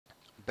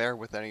bear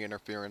with any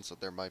interference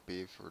that there might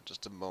be for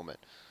just a moment.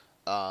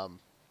 Because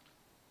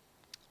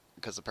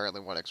apparently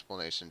one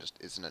explanation just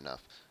isn't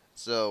enough.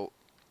 So,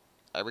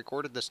 I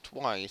recorded this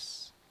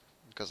twice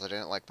because I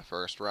didn't like the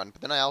first run,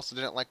 but then I also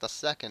didn't like the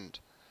second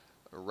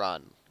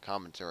run,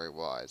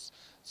 commentary-wise.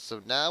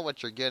 So now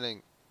what you're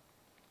getting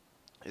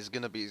is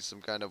going to be some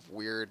kind of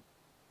weird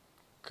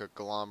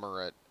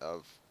conglomerate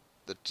of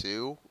the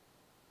two.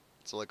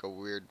 It's like a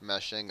weird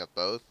meshing of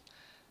both.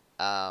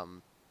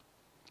 Um,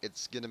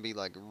 it's going to be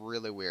like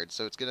really weird.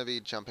 So it's going to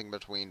be jumping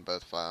between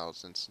both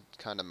files, and it's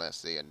kind of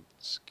messy and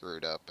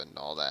screwed up and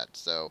all that.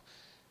 So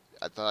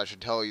I thought I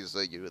should tell you so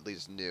that you at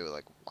least knew,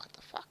 like, what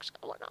the fuck's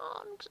going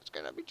on? Because it's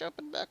going to be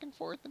jumping back and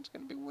forth and it's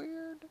going to be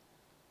weird.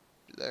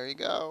 There you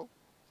go.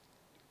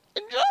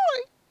 Enjoy!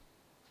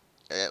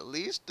 At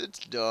least it's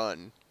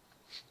done.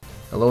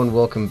 Hello and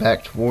welcome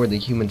back to War of the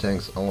Human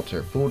Tanks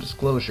ALTeR. Full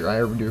disclosure,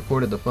 I already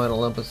recorded the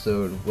final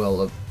episode,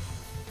 well, of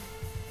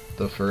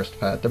the first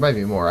patch. There might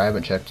be more, I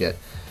haven't checked yet.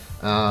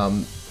 I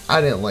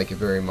didn't like it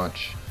very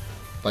much.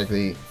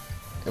 It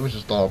was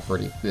just all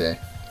pretty bleh.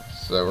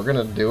 So we're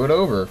gonna do it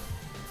over.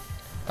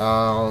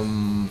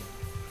 I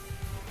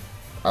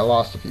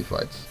lost a few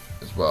fights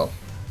as well.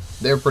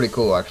 They were pretty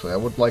cool, actually. I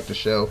would like to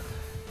show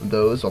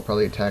those. I'll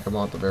probably attack them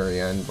all at the very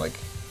end, like,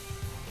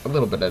 a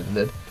little bit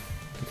edited.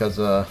 Because,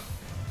 the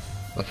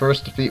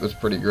first defeat was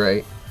pretty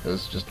great. It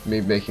was just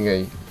me making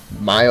a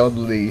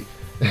mildly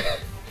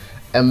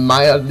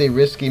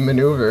risky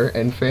maneuver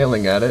and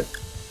failing at it.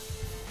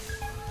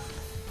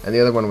 And the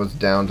other one was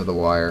down to the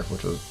wire,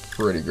 which was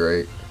pretty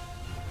great.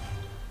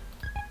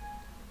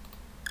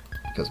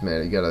 Because,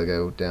 man, you gotta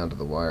go down to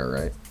the wire,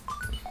 right?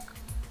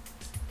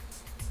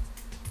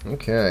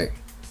 Okay.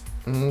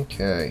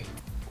 Okay.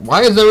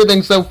 Why is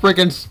everything so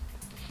freaking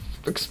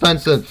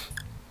expensive?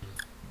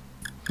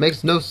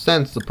 Makes no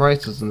sense, the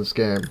prices in this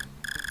game.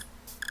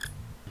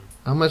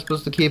 How am I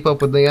supposed to keep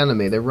up with the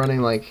enemy? They're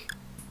running, like,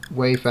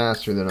 way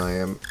faster than I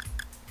am.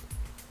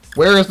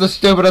 Where is the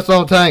stupid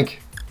assault tank?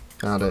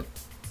 Found it.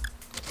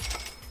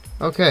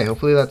 Okay,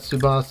 hopefully that's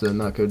Tsubasa and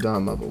not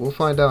Kodama, but we'll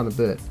find out in a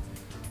bit.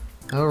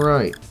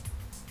 Alright.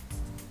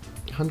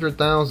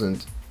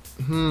 100,000.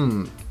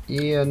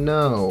 Yeah,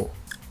 no.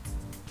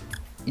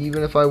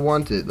 Even if I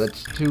wanted,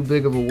 that's too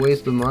big of a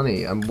waste of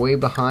money. I'm way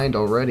behind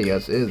already,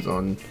 as is,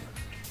 on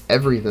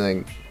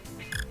everything.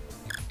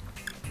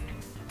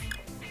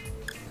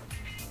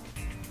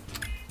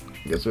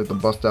 Guess we have to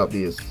bust out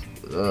this.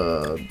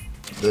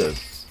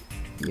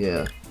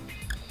 Yeah.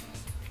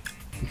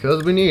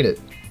 Because we need it.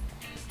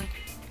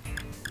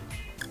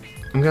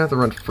 I'm gonna have to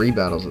run free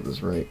battles at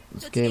this rate.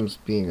 This game's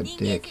being a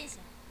dick.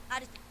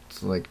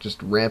 It's like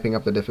just ramping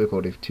up the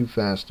difficulty too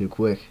fast, too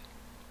quick.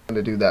 I'm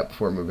gonna do that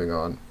before moving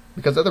on.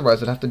 Because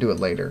otherwise I'd have to do it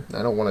later.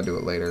 I don't want to do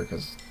it later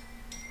because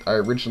I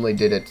originally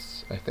did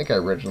it, I think I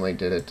originally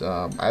did it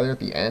either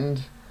at the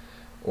end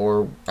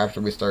or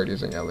after we started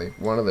using Elle.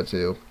 One of the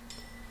two.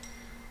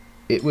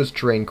 It was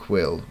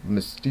tranquil,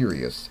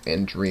 mysterious,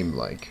 and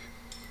dreamlike.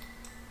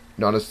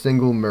 Not a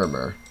single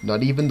murmur,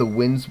 not even the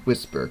wind's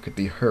whisper could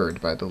be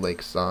heard by the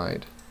lake's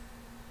side.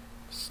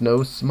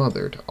 Snow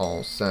smothered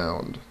all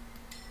sound.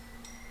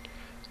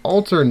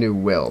 ALTeR knew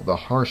well the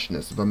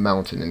harshness of a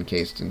mountain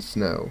encased in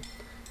snow,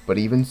 but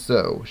even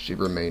so, she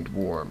remained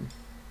warm.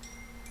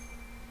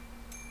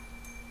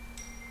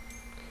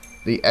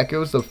 The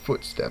echoes of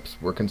footsteps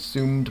were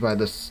consumed by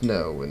the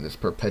snow in this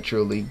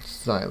perpetually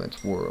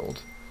silent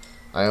world.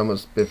 I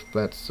almost biffed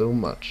that so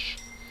much.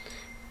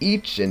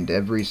 Each and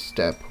every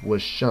step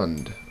was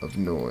shunned of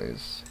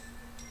noise.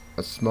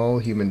 A small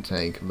human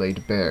tank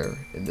laid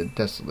bare in the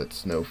desolate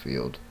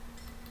snowfield.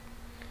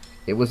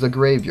 It was a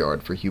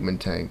graveyard for human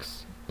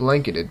tanks,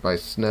 blanketed by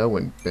snow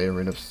and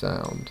barren of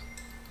sound.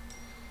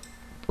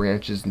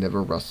 Branches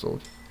never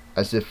rustled,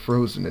 as if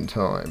frozen in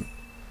time.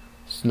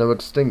 Snow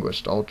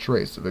extinguished all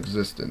trace of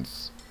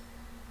existence,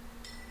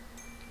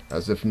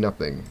 as if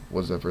nothing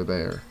was ever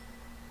there.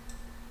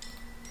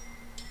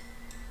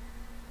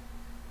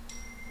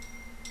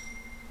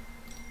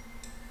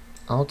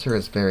 ALTeR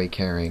is very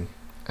caring.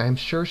 I am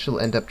sure she'll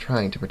end up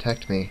trying to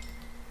protect me.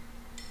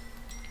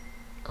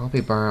 I'll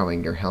be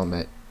borrowing your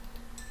helmet.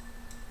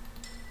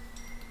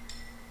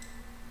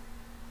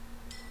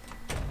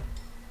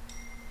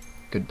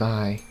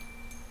 Goodbye.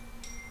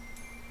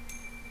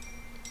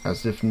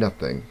 As if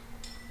nothing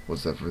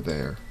was ever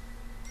there.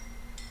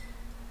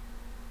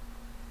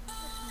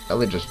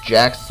 Elle just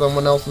jacks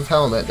someone else's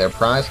helmet, their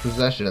prized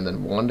possession, and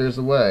then wanders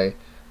away.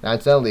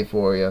 That's Elle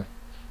for you.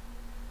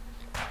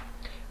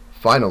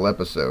 Final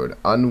episode,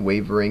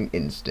 Unwavering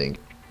Instinct.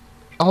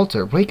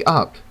 ALTeR, wake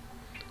up!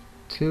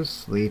 Too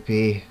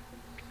sleepy.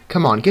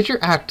 Come on, get your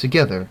act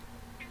together.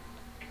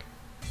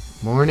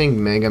 Morning,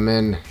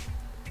 Megumin.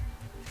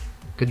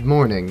 Good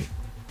morning.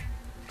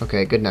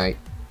 Okay, good night.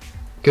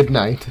 Good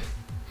night.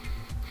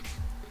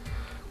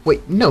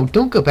 Wait, no,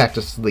 don't go back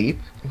to sleep.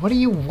 What do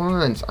you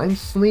want? I'm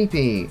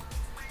sleepy.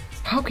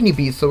 How can you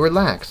be so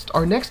relaxed?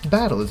 Our next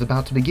battle is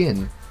about to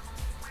begin.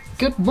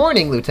 Good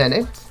morning,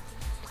 Lieutenant.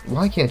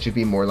 Why can't you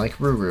be more like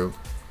Ruru?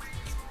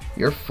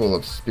 You're full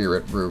of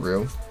spirit,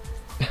 Ruru.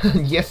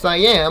 Yes, I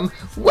am.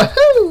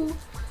 Woohoo!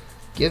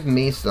 Give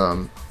me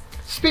some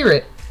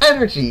spirit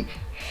energy.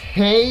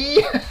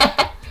 Hey!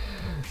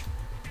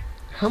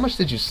 How much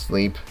did you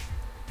sleep?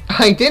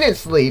 I didn't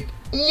sleep.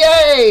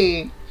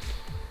 Yay!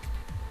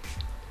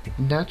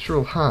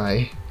 Natural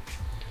high.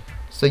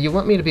 So you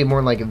want me to be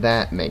more like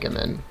that,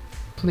 Megumin?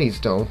 Please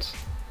don't.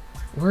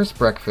 Where's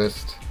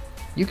breakfast?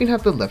 You can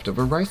have the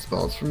leftover rice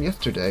balls from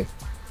yesterday.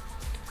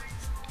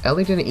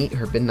 Ellie didn't eat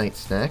her midnight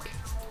snack.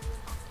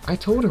 I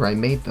told her I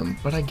made them,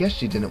 but I guess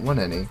she didn't want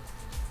any.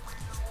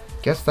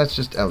 Guess that's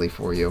just Ellie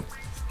for you.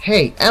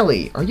 Hey,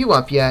 Ellie, are you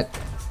up yet?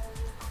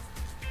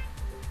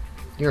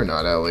 You're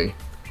not Ellie.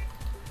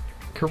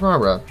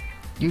 Carrara,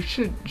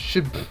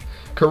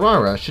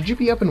 Carrara, should you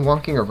be up and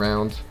walking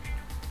around?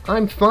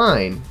 I'm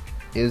fine,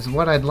 is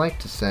what I'd like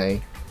to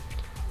say.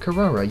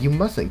 Carrara, you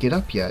mustn't get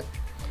up yet.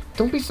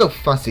 Don't be so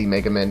fussy,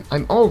 Megumin.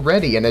 I'm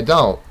already an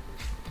adult.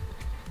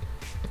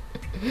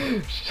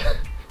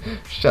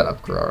 Shut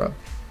up, Carrara.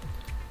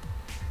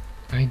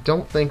 I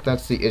don't think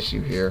that's the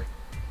issue here.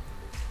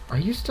 Are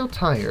you still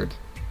tired?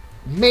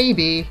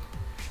 Maybe.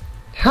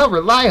 How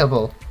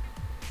reliable!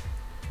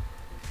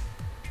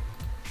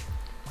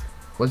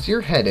 Was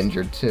your head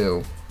injured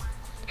too?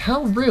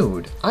 How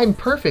rude! I'm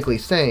perfectly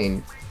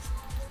sane.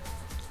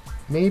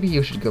 Maybe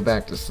you should go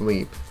back to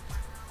sleep.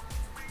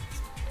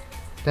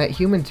 That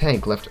human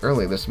tank left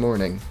early this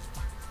morning.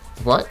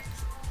 What?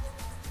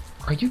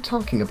 Are you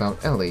talking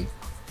about Ellie?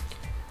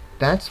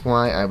 That's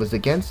why I was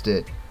against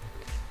it.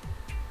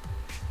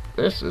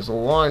 This is a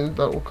line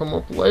that will come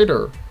up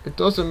later. It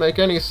doesn't make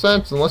any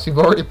sense unless you've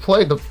already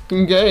played the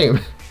f***ing game.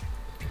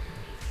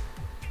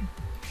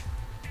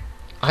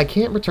 I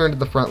can't return to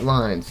the front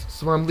lines,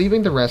 so I'm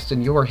leaving the rest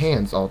in your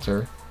hands,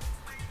 ALTeR.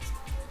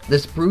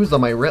 This bruise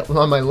on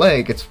my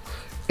leg,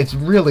 it's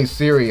really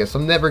serious.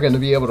 I'm never going to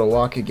be able to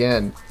walk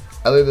again,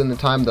 other than the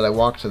time that I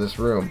walked to this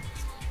room.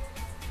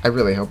 I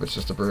really hope it's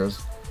just a bruise.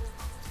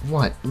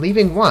 What?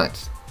 Leaving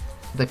what?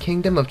 The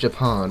Kingdom of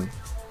Japan.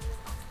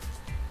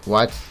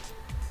 What?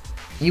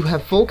 You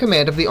have full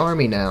command of the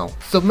army now,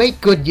 so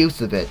make good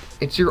use of it.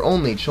 It's your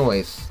only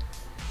choice.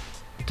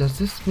 Does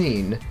this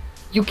mean...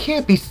 You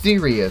can't be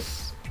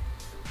serious!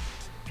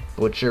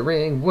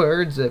 Butchering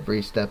words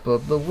every step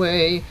of the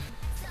way.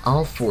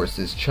 All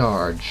forces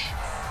charge.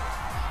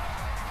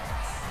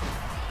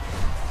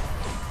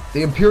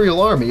 The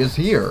Imperial Army is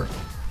here!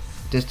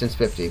 Distance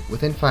 50,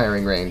 within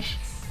firing range.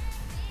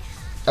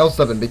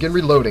 L7, begin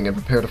reloading and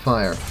prepare to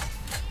fire.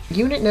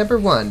 Unit number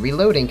 1,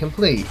 reloading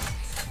complete.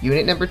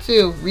 Unit number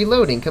 2,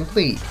 reloading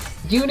complete.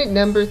 Unit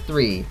number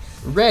 3,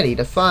 ready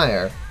to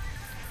fire.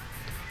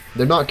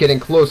 They're not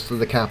getting close to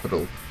the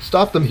capital.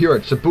 Stop them here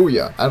at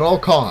Shibuya, at all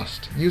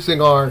cost,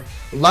 using our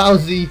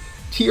lousy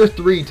tier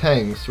 3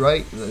 tanks,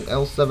 right? The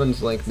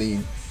L7's like the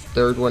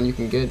third one you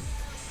can get.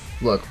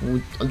 Look,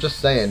 I'm just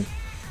saying,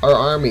 our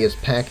army is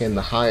packing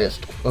the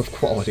highest of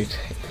quality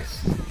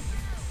tanks.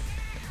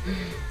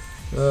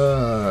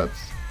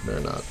 They're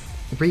not.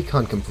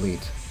 Recon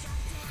complete.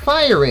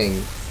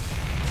 Firing!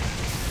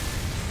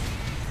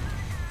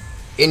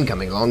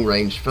 Incoming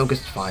long-range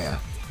focused fire.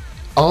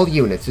 All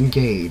units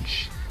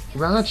engage.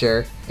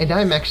 Roger, and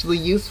I'm actually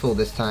useful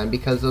this time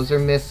because those are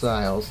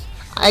missiles.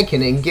 I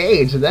can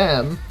engage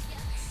them.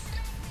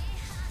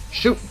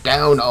 Shoot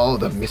down all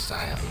the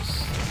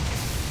missiles.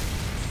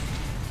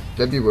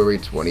 February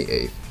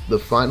 28th, the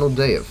final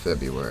day of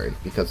February,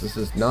 because this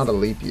is not a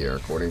leap year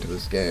according to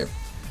this game.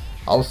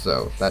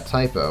 Also, that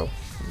typo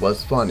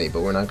was funny,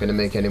 but we're not going to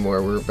make any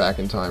more We're Back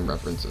in Time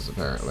references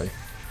apparently.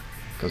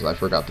 Because I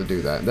forgot to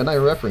do that. And then I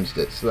referenced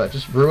it, so that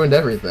just ruined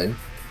everything.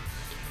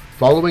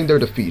 Following their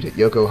defeat at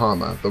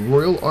Yokohama, the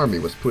Royal Army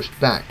was pushed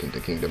back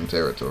into Kingdom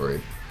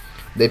territory.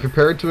 They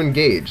prepared to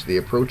engage the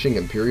approaching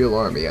Imperial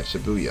Army at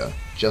Shibuya,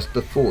 just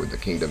before the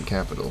Kingdom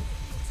capital.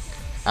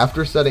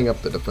 After setting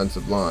up the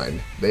defensive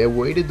line, they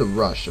awaited the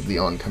rush of the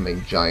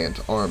oncoming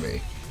giant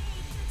army.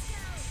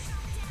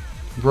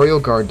 Royal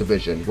Guard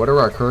Division, what are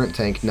our current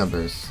tank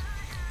numbers?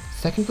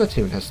 2nd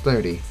Platoon has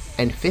 30,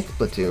 and 5th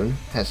Platoon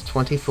has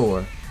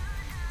 24.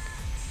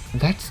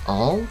 That's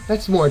all?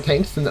 That's more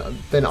tanks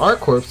than our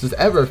corps has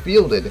ever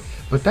fielded,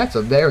 but that's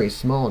a very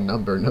small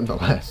number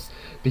nonetheless,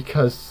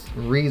 because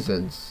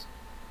reasons.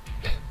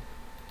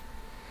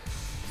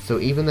 So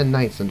even the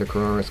knights under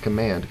Carrara's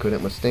command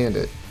couldn't withstand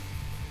it.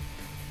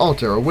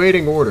 ALTeR,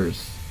 awaiting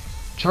orders.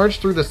 Charge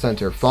through the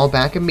center, fall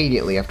back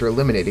immediately after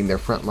eliminating their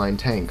frontline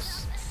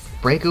tanks.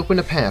 Break open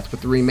a path with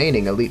the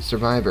remaining elite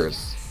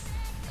survivors.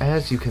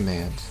 As you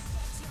command.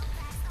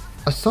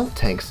 Assault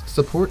tanks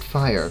support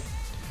fire.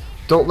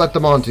 Don't let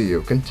them onto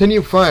you.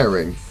 Continue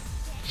firing.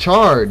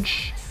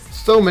 Charge!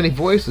 So many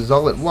voices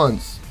all at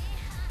once.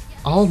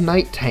 All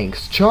night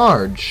tanks,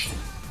 charge!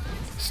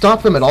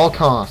 Stop them at all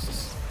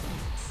costs.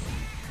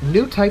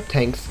 New type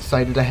tanks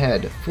sighted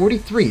ahead.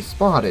 43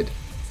 spotted.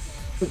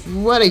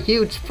 What a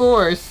huge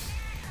force!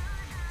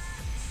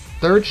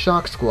 3rd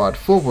Shock Squad,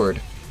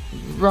 forward.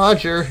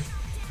 Roger.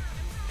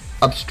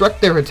 Obstruct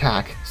their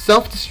attack.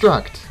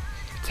 Self-destruct.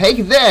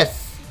 Take this!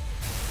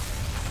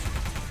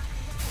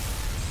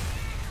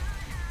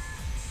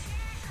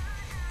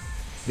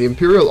 The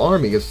Imperial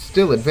Army is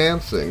still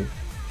advancing.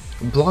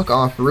 Block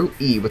off Route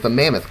E with a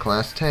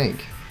Mammoth-class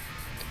tank.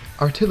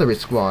 Artillery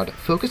squad,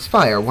 focus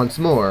fire once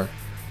more.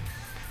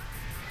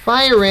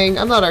 Firing!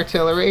 I'm not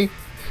artillery!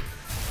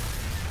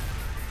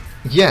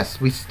 Yes,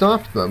 we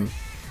stopped them.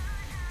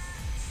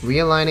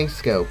 Realigning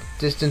scope,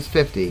 distance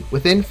 50,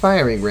 within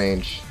firing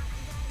range.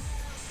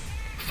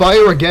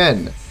 Fire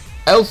again!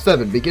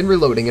 L7, begin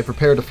reloading and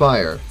prepare to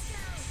fire.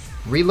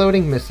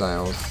 Reloading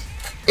missiles.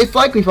 It's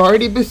like we've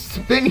already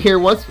been here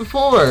once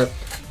before!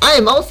 I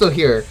am also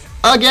here!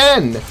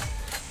 Again!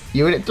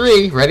 Unit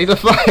 3, ready to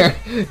fire!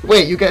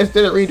 Wait, you guys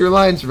didn't read your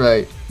lines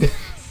right.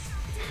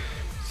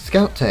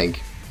 Scout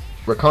tank.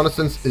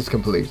 Reconnaissance is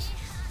complete.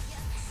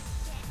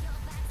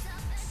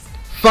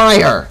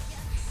 Fire!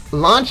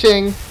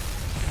 Launching!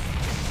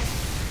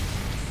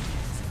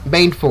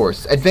 Main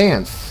force,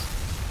 advance!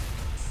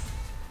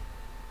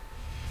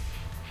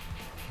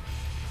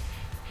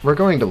 We're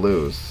going to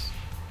lose.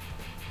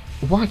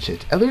 Watch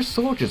it, other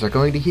soldiers are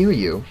going to hear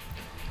you.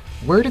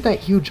 Where did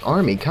that huge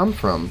army come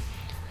from?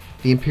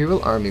 The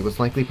Imperial Army was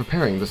likely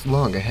preparing this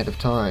long ahead of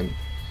time.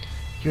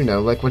 You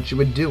know, like what you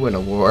would do in a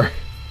war.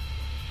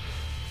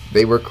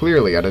 They were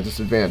clearly at a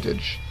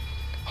disadvantage.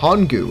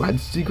 Hongou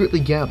had secretly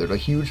gathered a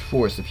huge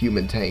force of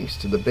human tanks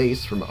to the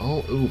base from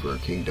all over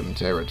Kingdom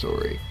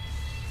territory.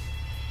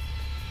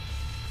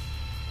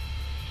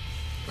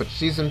 But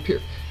she's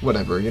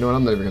whatever, you know what,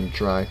 I'm not even going to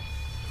try.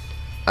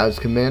 As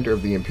commander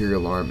of the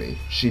Imperial Army,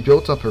 she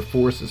built up her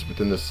forces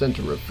within the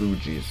center of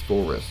Fuji's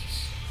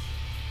forests.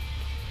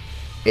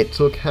 It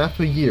took half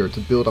a year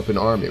to build up an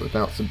army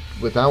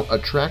without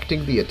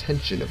attracting the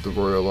attention of the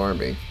Royal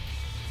Army.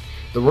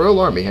 The Royal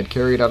Army had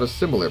carried out a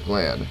similar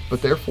plan,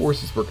 but their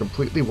forces were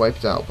completely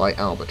wiped out by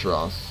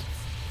Albatross.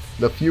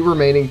 The few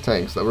remaining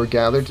tanks that were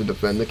gathered to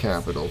defend the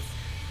capital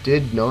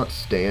did not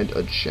stand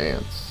a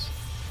chance.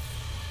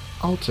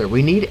 ALTeR,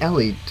 we need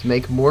Elle to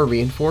make more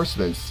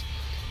reinforcements.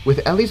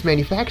 With Elle's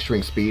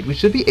manufacturing speed, we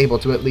should be able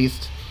to at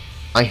least...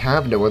 I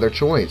have no other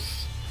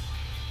choice.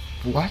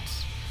 What?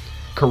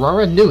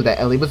 Carrara knew that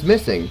Elle was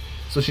missing,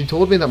 so she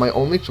told me that my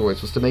only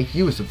choice was to make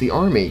use of the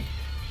army.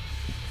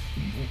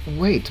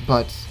 Wait,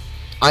 but...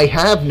 I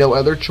have no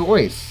other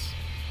choice.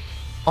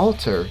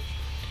 ALTeR.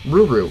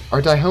 Ruru,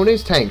 are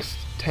Daihone's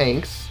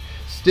tanks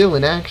still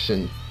in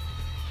action?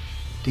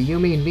 Do you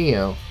mean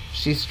Mio?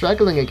 She's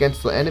struggling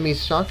against the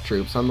enemy's shock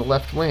troops on the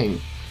left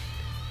wing.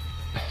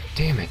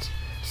 Damn it.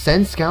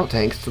 Send scout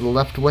tanks to the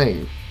left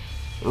wing.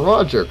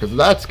 Roger, because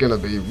that's going to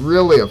be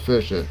really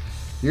efficient.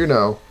 You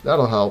know,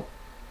 that'll help.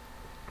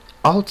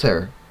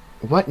 ALTeR.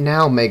 What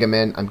now,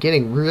 Megumin? I'm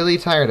getting really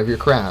tired of your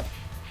crap.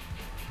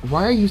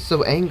 Why are you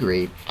so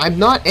angry? I'm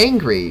not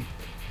angry!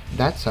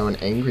 That's how an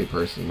angry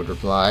person would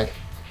reply.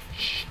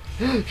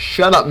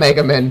 Shut up,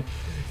 Megumin!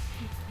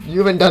 You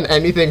haven't done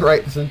anything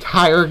right this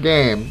entire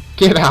game.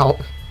 Get out!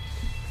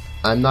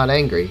 I'm not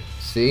angry.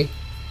 See?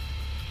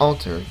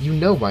 ALTeR, you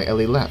know why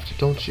Elle left,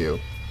 don't you?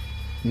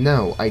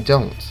 No, I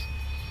don't.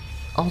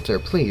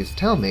 ALTeR, please,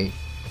 tell me.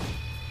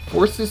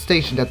 Forces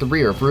stationed at the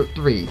rear of Route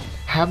 3.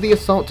 Have the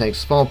assault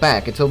tanks fall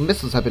back until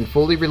missiles have been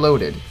fully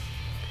reloaded.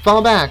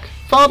 Fall back!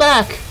 Fall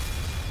back!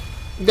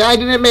 I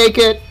didn't make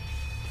it!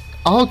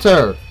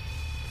 ALTeR!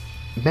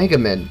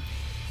 Megumin.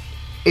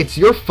 It's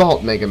your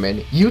fault,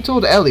 Megumin. You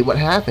told Elle what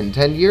happened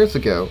 10 years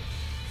ago.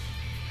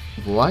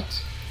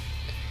 What?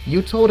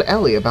 You told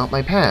Elle about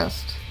my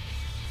past.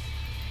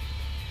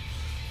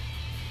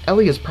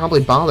 Elle is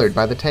probably bothered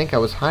by the tank I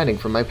was hiding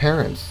from my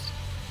parents.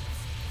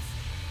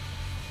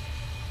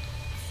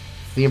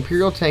 The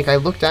Imperial tank I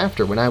looked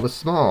after when I was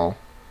small.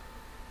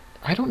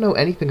 I don't know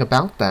anything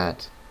about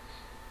that.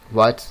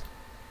 What?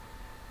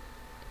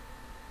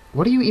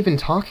 What are you even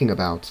talking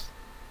about?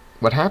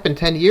 What happened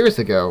 10 years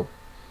ago?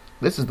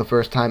 This is the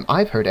first time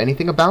I've heard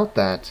anything about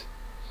that.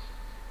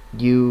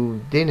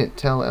 You didn't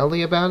tell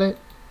Elle about it?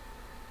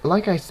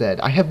 Like I said,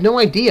 I have no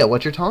idea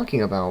what you're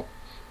talking about.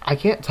 I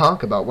can't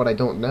talk about what I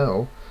don't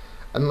know.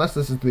 Unless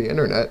this is the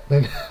internet,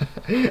 then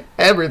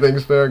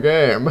everything's fair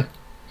game.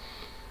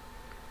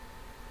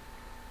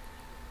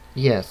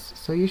 Yes,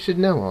 so you should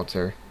know,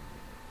 ALTeR.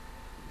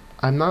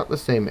 I'm not the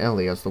same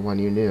Elle as the one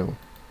you knew.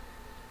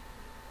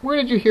 Where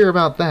did you hear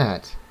about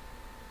that?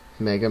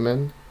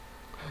 Megumin.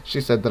 She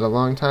said that a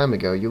long time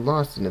ago you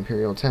lost an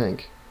Imperial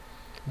tank.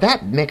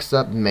 That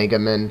mix-up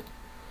Megumin.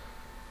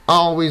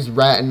 Always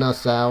ratting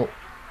us out.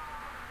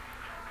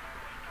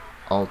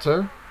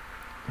 ALTeR?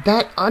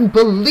 That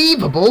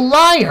unbelievable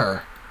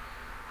liar!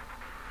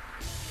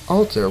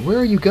 ALTeR, where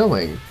are you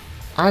going?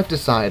 I've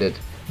decided.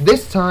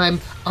 This time,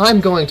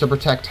 I'm going to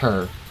protect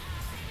her.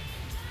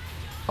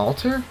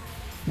 ALTeR?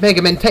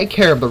 Megumin, take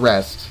care of the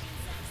rest.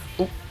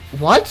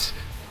 What?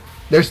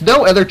 There's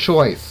no other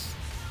choice.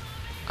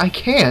 I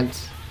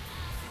can't.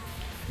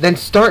 Then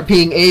start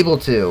being able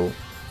to.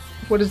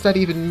 What does that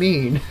even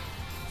mean?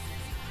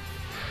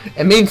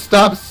 It means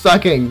stop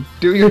sucking.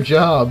 Do your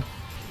job.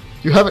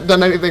 You haven't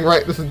done anything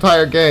right this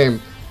entire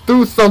game.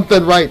 Do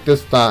something right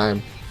this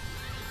time.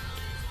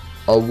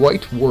 A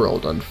white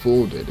world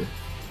unfolded.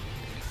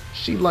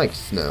 She liked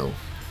snow.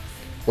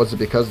 Was it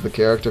because the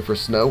character for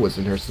Snow was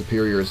in her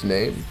superior's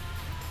name?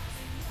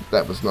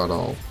 That was not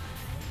all.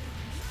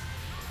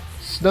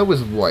 Snow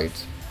is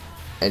white,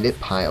 and it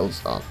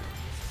piles up.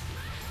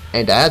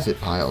 And as it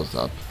piles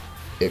up,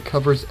 it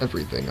covers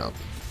everything up.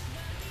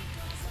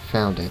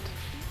 Found it,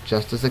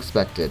 just as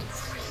expected.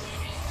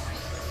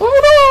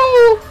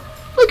 Oh no!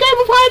 The game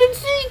of hide and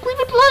seek! We've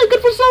been playing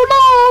it for so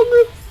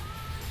long!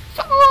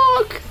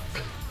 Fuck!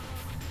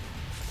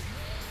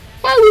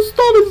 I was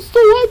standing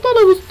still. I thought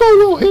I was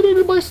thorough hidden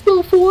in my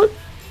snow fort.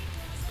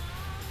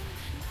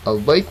 A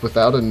lake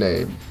without a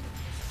name.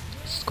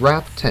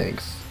 Scrap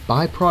tanks,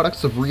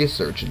 byproducts of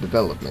research and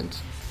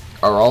development,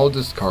 are all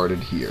discarded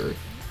here.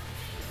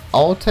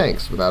 All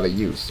tanks without a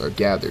use are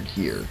gathered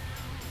here.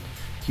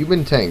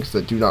 Human tanks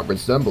that do not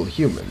resemble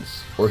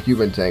humans, or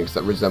human tanks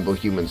that resemble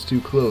humans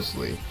too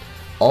closely,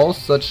 all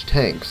such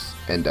tanks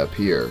end up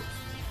here.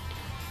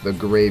 The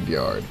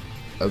graveyard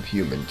of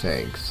human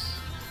tanks.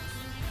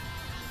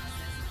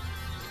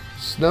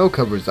 Snow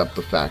covers up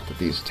the fact that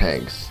these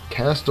tanks,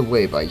 cast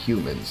away by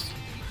humans,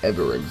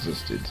 ever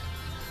existed.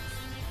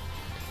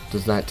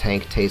 Does that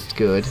tank taste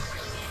good?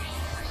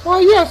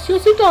 Why, yes,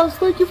 it does.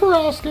 Thank you for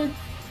asking.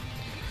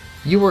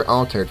 You were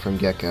altered from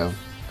Gecko.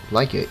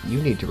 Like it,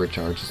 you need to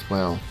recharge as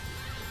well.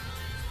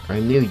 I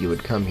knew you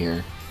would come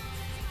here.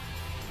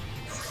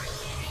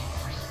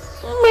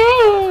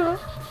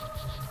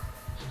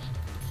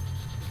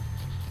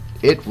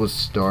 It was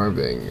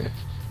starving.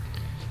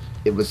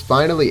 It was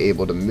finally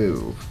able to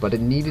move, but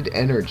it needed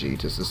energy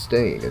to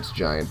sustain its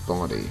giant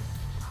body.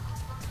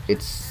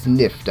 It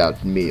sniffed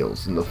out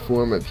meals in the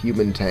form of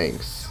human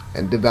tanks,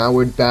 and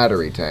devoured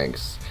battery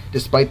tanks.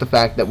 Despite the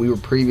fact that we were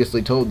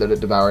previously told that it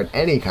devoured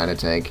any kind of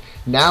tank,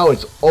 now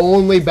it's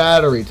only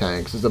battery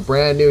tanks. It's a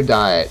brand new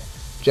diet.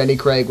 Jenny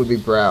Craig would be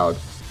proud.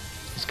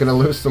 It's gonna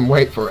lose some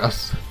weight for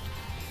us.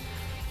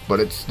 But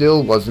it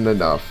still wasn't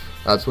enough.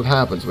 That's what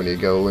happens when you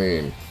go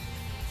lean.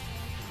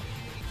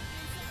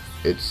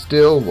 It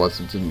still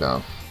wasn't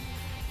enough.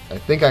 I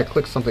think I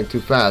clicked something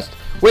too fast.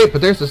 Wait, but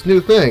there's this new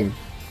thing!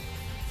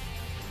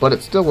 But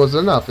it still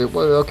wasn't enough. It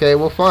was okay,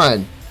 well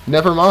fine.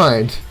 Never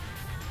mind.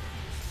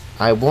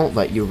 I won't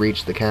let you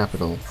reach the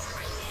capital.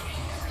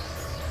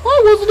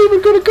 I wasn't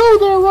even gonna go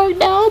there right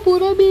now,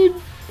 but I mean,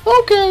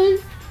 okay.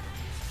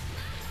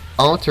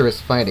 ALTeR is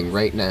fighting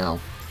right now.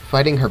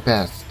 Fighting her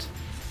best.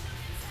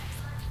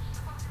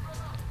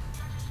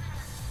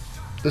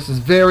 This is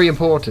very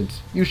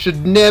important. You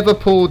should never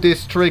pull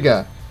this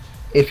trigger.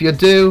 If you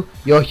do,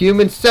 your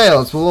human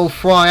cells will all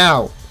fry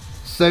out.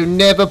 So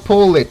never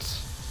pull it.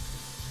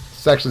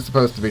 It's actually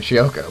supposed to be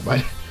Chiyoko,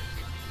 but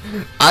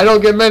I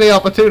don't get many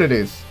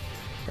opportunities.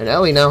 And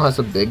Elle now has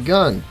a big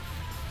gun.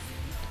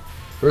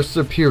 Her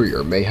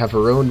superior may have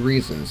her own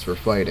reasons for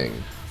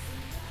fighting,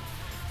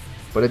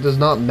 but it does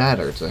not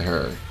matter to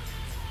her.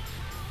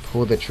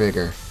 Pull the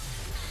trigger.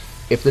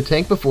 If the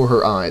tank before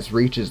her eyes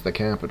reaches the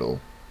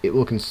capital, it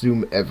will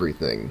consume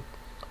everything.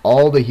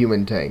 All the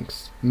human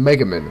tanks,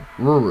 Megumin,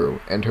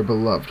 Ruru, and her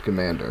beloved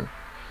commander.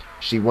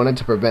 She wanted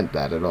to prevent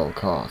that at all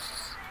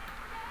costs.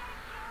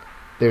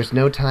 There's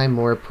no time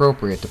more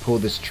appropriate to pull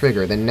this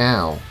trigger than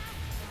now.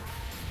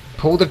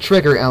 Pull the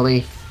trigger,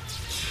 Elle.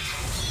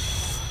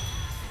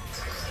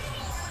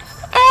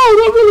 Ow,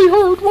 that really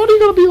hurt. Why are you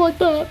gonna be like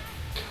that?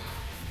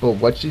 But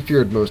what she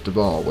feared most of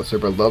all was her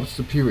beloved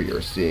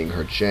superior seeing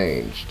her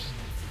changed.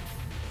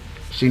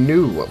 She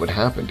knew what would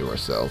happen to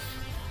herself.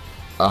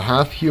 A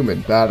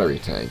half-human battery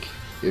tank,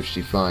 if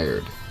she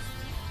fired.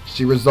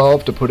 She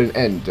resolved to put an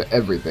end to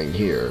everything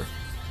here.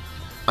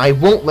 I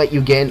won't let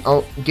you get in...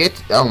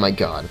 Oh my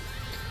god.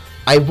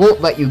 I won't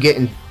let you get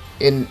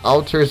in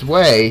ALTeR's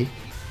way.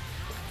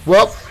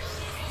 Well,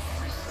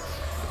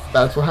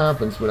 that's what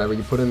happens whenever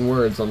you put in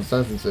words on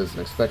sentences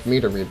and expect me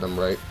to read them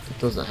right. It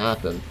doesn't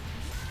happen.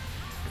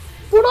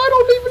 But I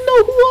don't even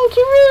know who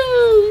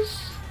ALTeR is!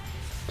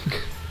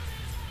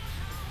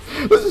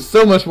 This is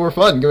so much more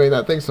fun, giving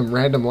that thing some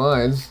random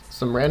lines.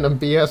 Some random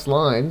BS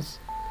lines.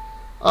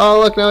 Oh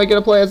look, now I get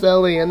to play as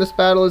Elle, and this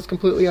battle is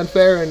completely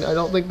unfair, and I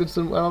don't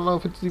know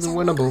if it's even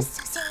winnable.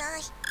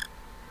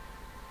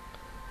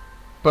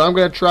 But I'm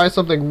gonna try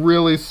something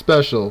really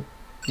special.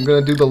 I'm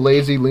gonna do the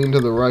lazy lean to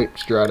the right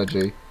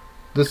strategy.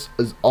 This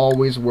has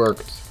always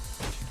worked.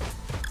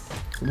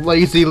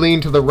 Lazy lean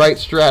to the right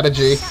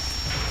strategy.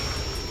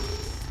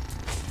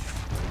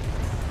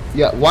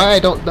 Yeah, why I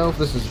don't know if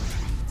this is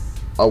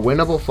a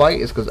winnable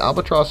fight is because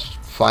Albatross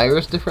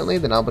fires differently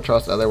than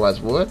Albatross otherwise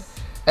would.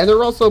 And there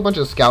are also a bunch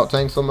of scout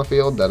tanks on the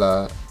field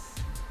that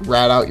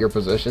rat out your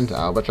position to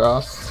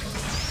Albatross.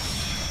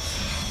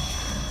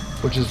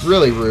 Which is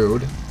really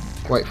rude,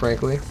 quite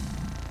frankly.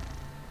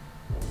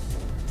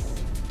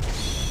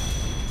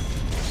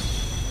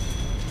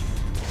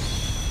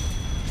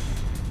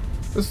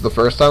 This is the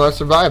first time I've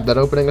survived that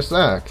opening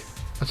attack.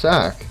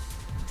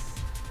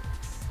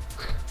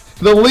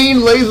 The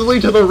lean lazily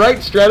to the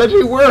right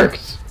strategy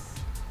worked!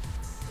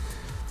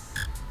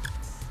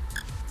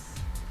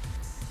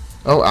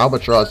 Oh,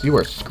 Albatross, you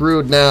are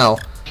screwed now.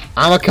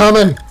 I'm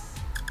a-coming!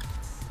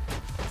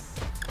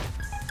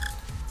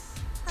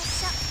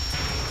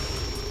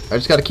 I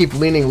just gotta keep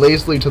leaning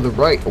lazily to the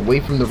right, away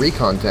from the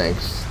recon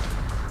tanks.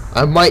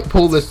 I might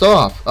pull this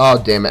off.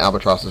 Oh, damn it,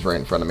 Albatross is right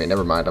in front of me.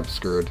 Never mind, I'm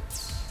screwed.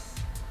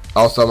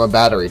 Also, I'm a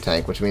battery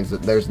tank, which means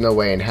that there's no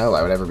way in hell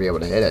I would ever be able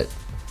to hit it.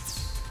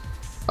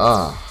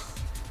 Ah,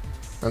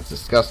 that's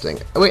disgusting.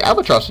 Oh, wait,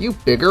 Albatross, are you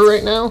bigger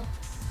right now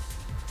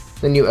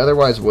than you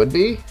otherwise would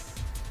be?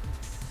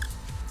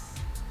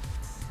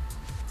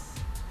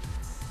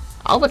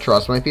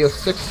 Albatross might be a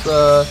six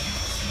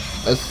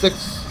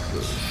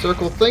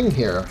circle thing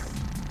here.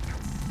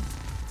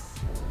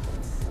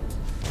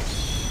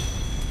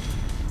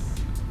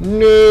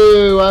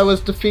 No, I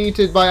was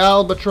defeated by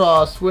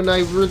Albatross when I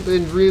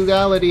in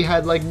reality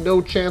had like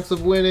no chance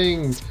of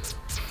winning.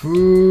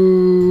 Foo.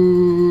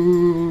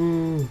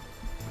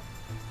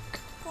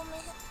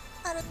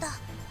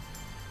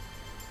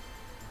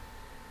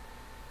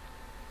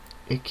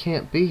 It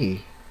can't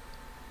be.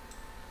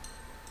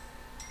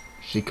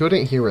 She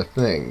couldn't hear a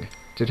thing.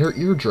 Did her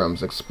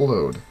eardrums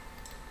explode?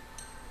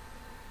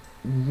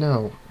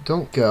 No,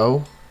 don't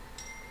go.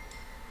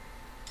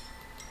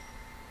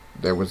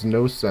 There was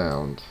no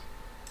sound.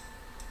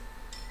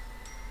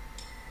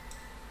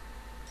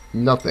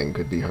 Nothing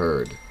could be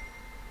heard.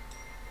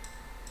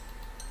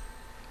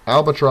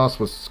 Albatross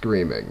was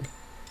screaming,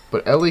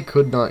 but Elle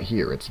could not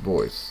hear its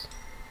voice.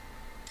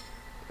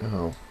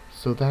 Oh,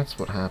 so that's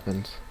what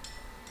happened.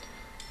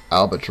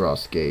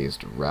 Albatross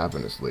gazed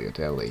ravenously at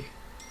Elle.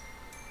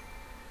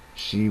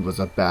 She was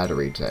a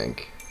battery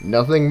tank,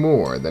 nothing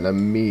more than a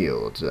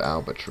meal to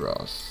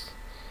Albatross,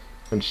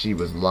 and she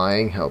was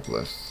lying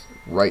helpless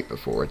right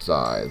before its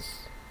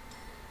eyes.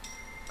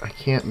 I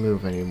can't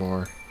move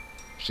anymore,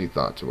 she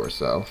thought to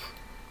herself.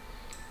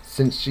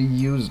 Since she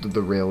used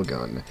the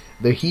railgun,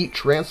 the heat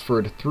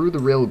transferred through the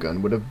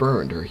railgun would have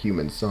burned her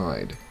human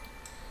side.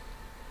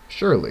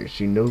 Surely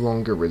she no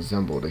longer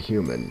resembled a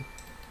human.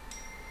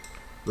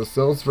 The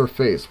cells of her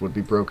face would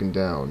be broken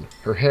down,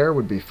 her hair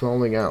would be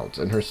falling out,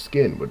 and her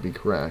skin would be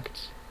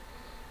cracked.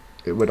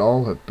 It would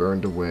all have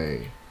burned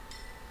away.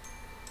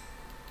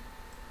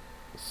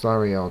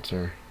 Sorry,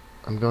 ALTeR.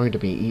 I'm going to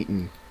be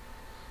eaten.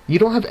 You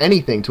don't have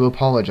anything to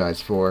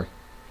apologize for.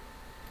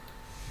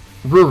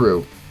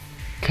 Ruru.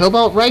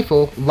 Cobalt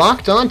rifle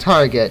locked on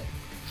target.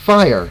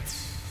 Fire.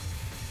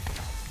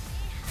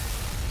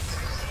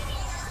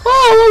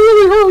 Oh, that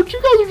really hurt.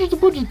 You guys are just a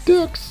bunch of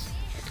dicks.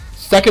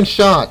 Second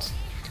shot.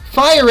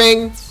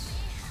 Firing.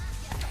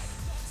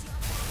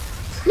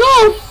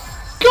 No!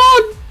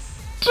 God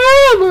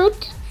damn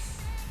it!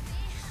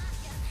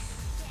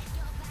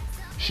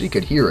 She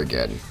could hear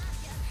again.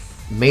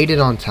 Made it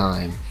on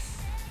time.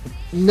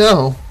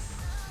 No.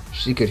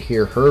 She could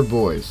hear her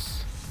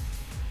voice.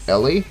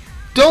 Elle?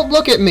 Don't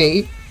look at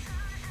me!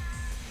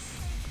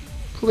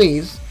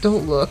 Please,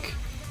 don't look.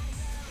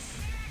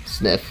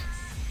 Sniff.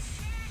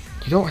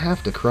 You don't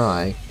have to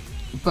cry,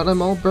 but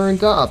I'm all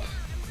burned up.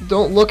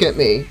 Don't look at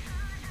me.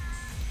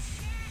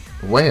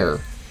 Where?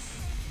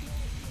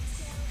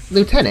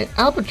 Lieutenant,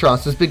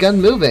 Albatross has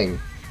begun moving.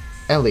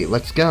 Elle,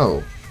 let's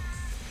go.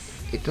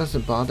 It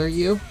doesn't bother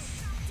you?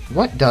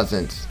 What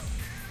doesn't?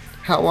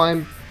 How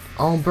I'm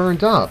all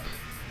burned up.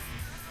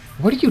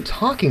 What are you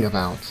talking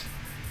about?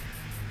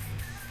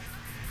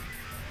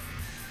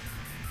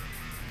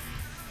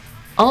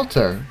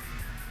 ALTeR.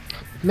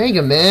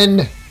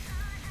 Megumin.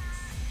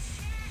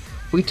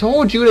 We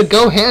told you to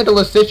go handle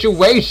a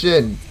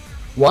situation.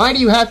 Why do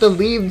you have to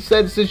leave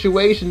said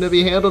situation to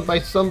be handled by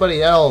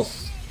somebody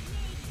else?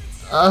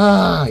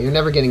 You're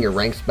never getting your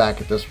ranks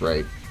back at this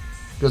rate.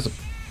 You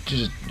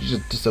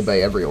just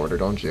disobey every order,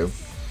 don't you?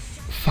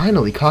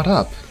 Finally caught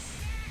up.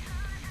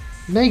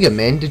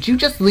 Megumin, did you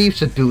just leave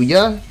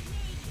Shibuya?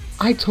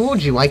 I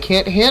told you I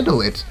can't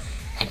handle it.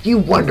 And you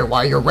wonder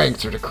why your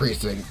ranks are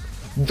decreasing.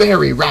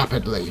 Very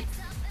rapidly.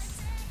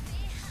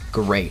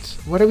 Great.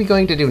 What are we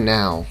going to do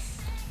now?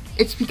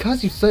 It's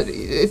because you said...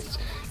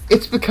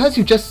 It's because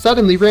you just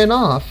suddenly ran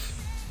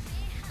off.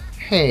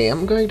 Hey,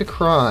 I'm going to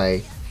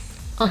cry.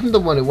 I'm the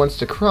one who wants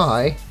to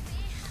cry.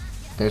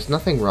 There's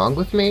nothing wrong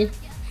with me?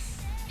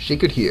 She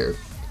could hear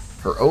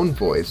her own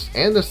voice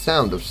and the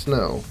sound of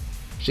snow.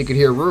 She could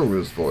hear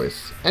Ruru's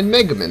voice and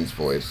Megumin's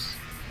voice.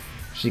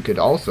 She could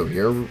also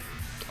hear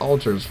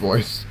ALTeR's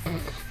voice.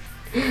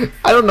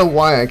 I don't know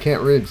why I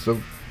can't read so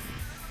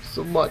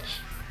much.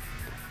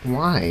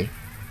 Why?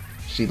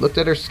 She looked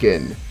at her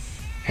skin,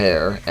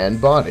 hair, and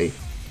body.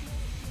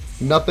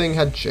 Nothing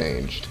had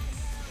changed.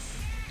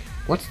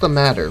 What's the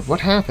matter?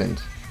 What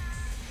happened?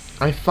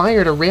 I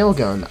fired a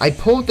railgun. I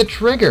pulled the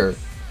trigger.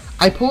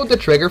 I pulled the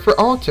trigger for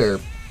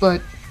ALTeR,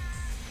 but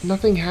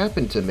nothing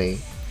happened to me.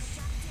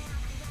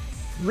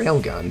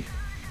 Railgun.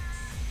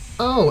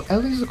 Oh,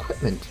 Ellie's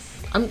equipment.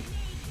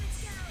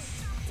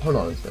 Hold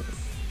on a second.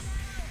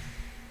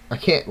 I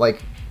can't,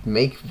 like,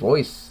 make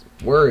voice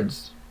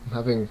words. I'm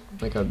having,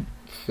 like, a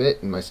fit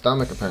in my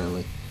stomach,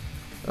 apparently.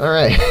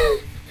 Alright.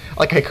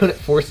 Like, I couldn't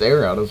force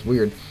air out. It was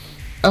weird.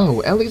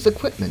 Oh, Ellie's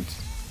equipment.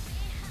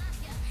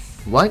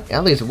 What?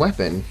 Ellie's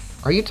weapon?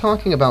 Are you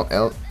talking about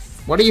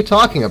What are you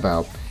talking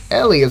about?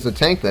 Elle is a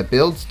tank that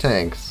builds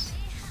tanks.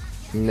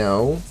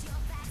 No.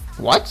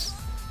 What?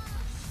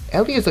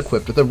 Elle is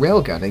equipped with a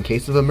railgun in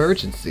case of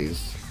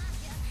emergencies.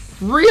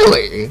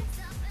 Really?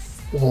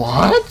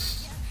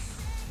 What?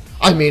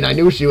 I mean, I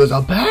knew she was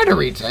a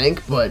battery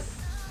tank, but...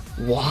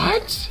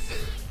 what?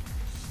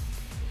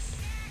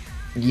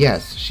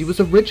 Yes, she was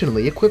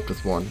originally equipped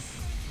with one.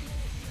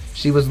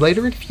 She was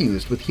later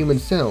infused with human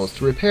cells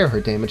to repair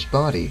her damaged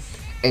body,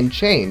 and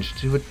changed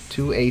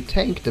to a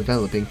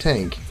tank-developing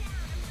tank.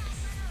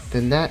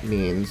 Then that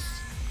means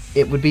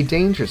it would be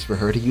dangerous for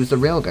her to use a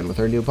railgun with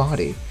her new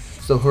body,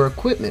 so her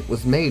equipment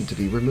was made to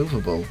be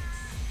removable.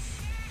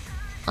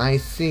 I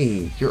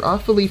see. You're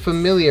awfully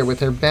familiar with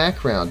her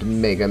background,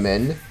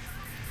 Megumin.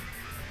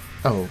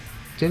 Oh,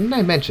 didn't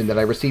I mention that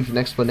I received an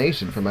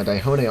explanation from a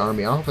Daihone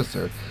army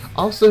officer,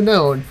 also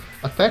known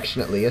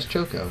affectionately as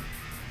Choco?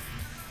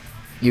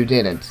 You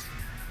didn't.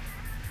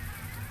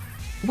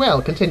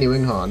 Well,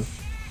 continuing on.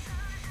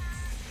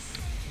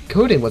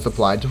 Coating was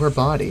applied to her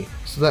body,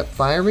 so that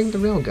firing the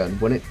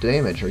railgun wouldn't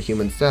damage her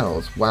human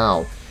cells.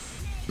 Wow.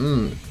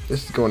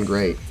 This is going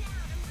great.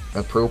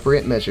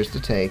 Appropriate measures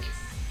to take.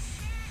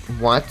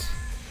 What?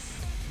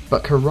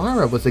 But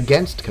Carrara was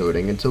against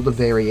coating until the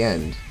very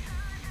end.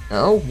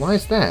 Oh,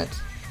 why's that?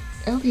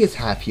 Elle is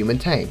half-human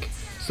tank,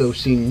 so if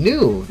she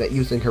knew that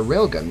using her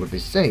railgun would be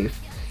safe,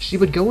 she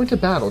would go into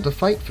battle to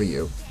fight for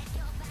you.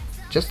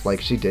 Just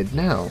like she did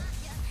now.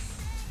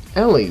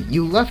 Elle,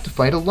 you left to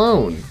fight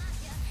alone!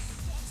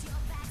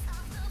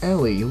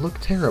 Elle, you look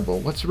terrible.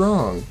 What's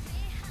wrong?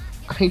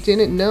 I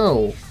didn't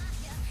know.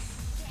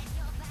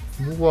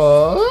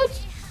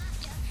 What?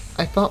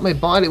 I thought my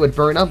body would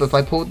burn up if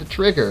I pulled the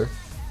trigger.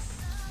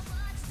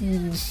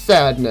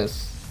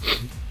 Sadness.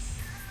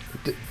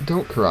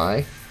 Don't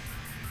cry.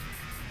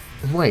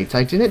 Wait,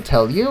 I didn't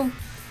tell you?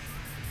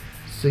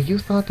 So you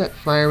thought that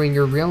firing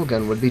your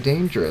railgun would be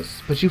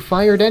dangerous, but you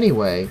fired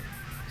anyway.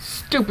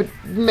 Stupid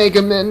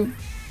Megumin.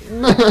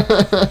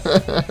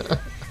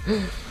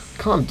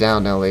 Calm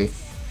down, Elle.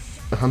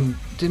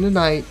 Didn't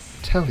I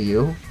tell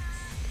you?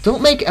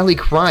 Don't make Elle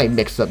cry,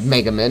 Mix-Up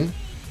Megumin.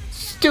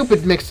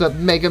 Stupid Mix-Up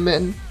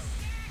Megumin.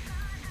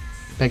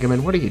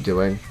 Megumin, what are you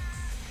doing?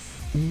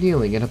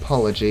 Kneeling in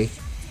apology.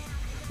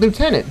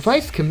 Lieutenant,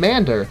 Vice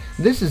Commander,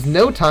 this is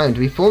no time to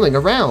be fooling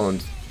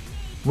around.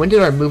 When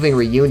did our moving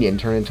reunion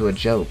turn into a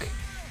joke?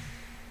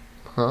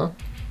 Huh?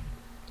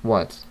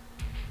 What?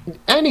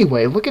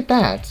 Anyway, look at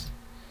that.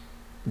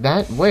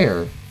 That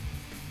where?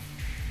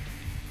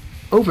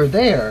 Over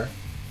there.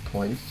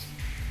 Points.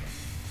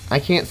 I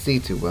can't see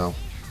too well.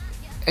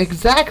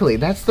 Exactly,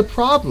 that's the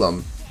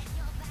problem.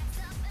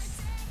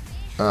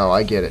 Oh,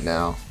 I get it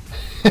now.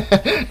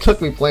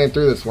 Took me playing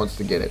through this once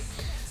to get it.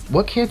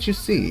 What can't you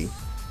see?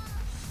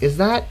 Is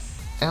that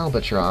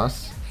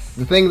Albatross?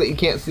 The thing that you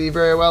can't see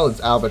very well is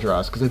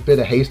Albatross, because it bit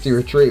a hasty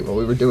retreat while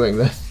we were doing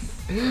this.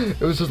 It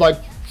was just like,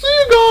 see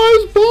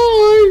you guys,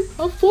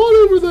 bye! Have fun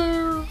over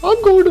there.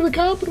 I'm going to the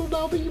capital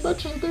now that you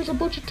mentioned that there's a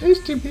bunch of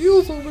tasty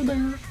meals over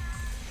there.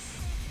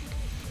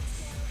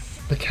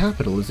 The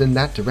capital is in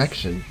that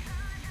direction.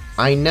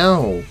 I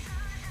know.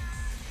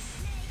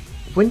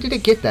 When did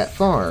it get that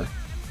far?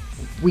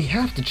 We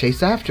have to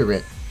chase after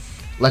it.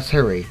 Let's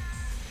hurry.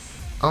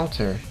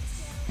 ALTeR.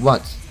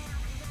 What?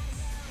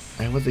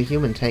 I was a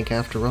human tank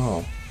after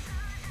all.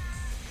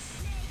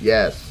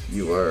 Yes,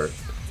 you were.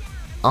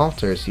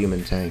 ALTeR's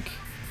human tank.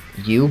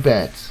 You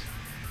bet.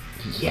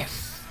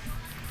 Yes.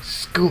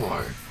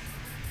 Score.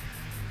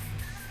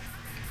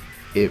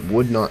 It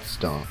would not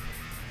stop.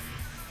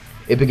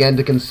 It began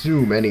to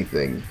consume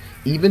anything,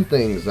 even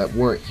things that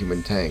weren't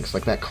human tanks,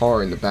 like that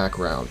car in the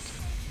background.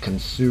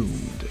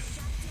 Consumed.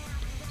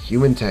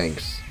 Human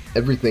tanks,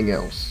 everything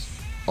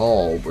else,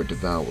 all were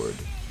devoured.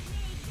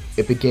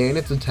 It began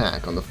its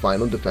attack on the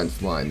final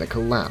defense line that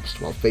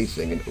collapsed while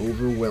facing an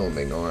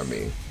overwhelming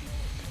army.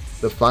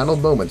 The final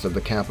moments of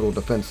the capital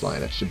defense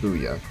line at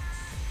Shibuya.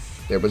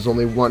 There was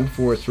only one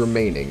force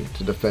remaining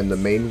to defend the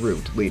main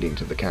route leading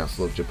to the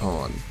Castle of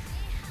Japan.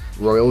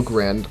 Royal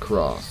Grand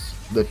Cross,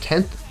 the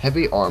 10th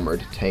Heavy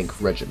Armored Tank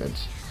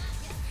Regiment.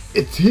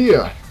 It's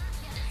here!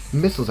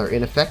 Missiles are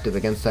ineffective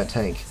against that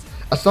tank.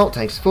 Assault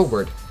tanks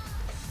forward!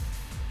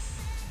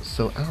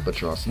 So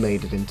Albatross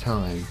made it in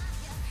time.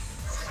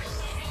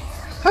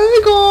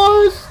 Hey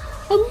guys!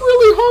 I'm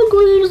really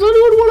hungry! Does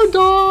anyone want to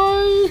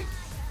die?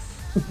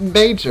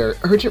 Major,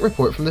 urgent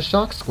report from the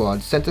shock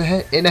squad sent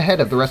ahead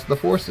of the rest of the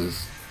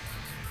forces.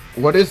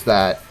 What is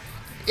that?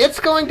 It's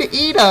going to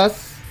eat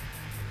us!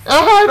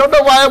 I don't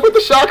know why I'm with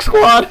the shock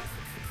squad!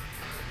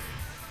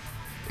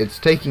 It's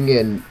taking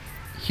in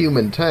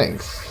human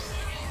tanks.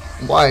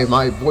 Why,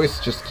 my voice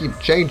just keeps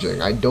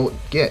changing. I don't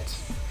get.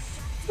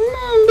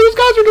 These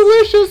guys are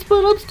delicious,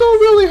 but I'm still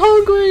really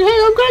hungry.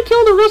 Hey, I'm gonna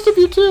kill the rest of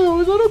you too.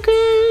 Is that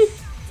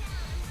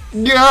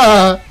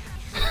Yeah!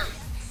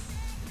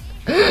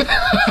 okay?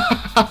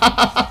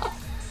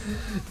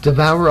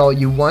 Devour all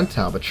you want,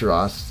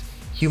 Albatross.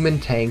 Human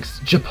tanks,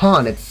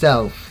 Japan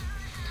itself.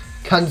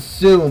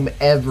 Consume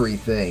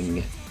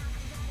everything.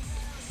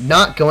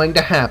 Not going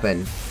to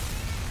happen.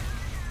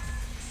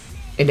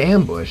 An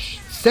ambush.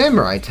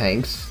 Samurai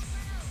tanks.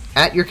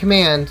 At your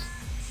command.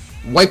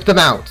 Wipe them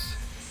out.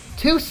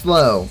 Too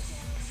slow.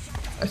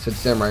 I said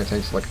samurai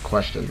tanks like a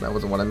question. That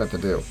wasn't what I meant to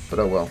do, but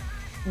oh well.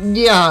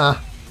 Yeah!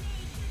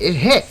 It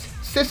hit!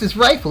 Sis's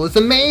rifle is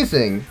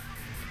amazing!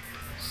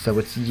 So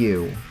it's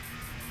you.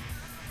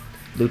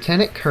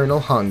 Lieutenant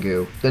Colonel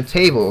Hongou, the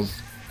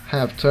tables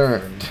have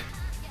turned.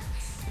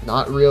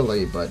 Not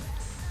really, but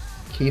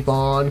keep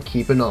on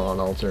keeping on,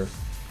 ALTeR.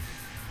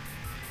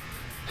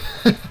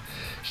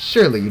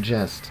 Surely you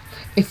jest.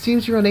 It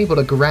seems you're unable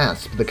to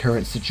grasp the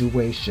current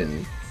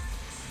situation.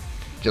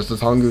 Just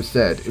as Hongou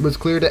said, it was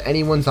clear to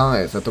anyone's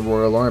eyes that the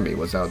Royal Army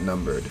was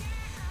outnumbered.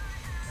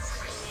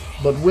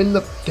 But when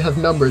the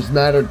numbers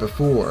mattered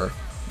before,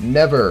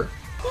 never.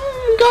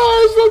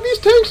 Guys, look, these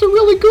tanks are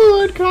really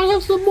good. Can I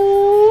have some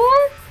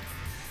more?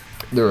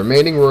 The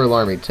remaining Royal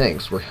Army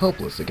tanks were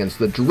helpless against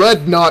the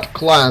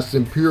Dreadnought-class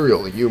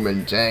Imperial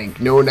human tank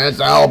known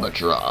as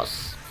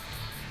Albatross.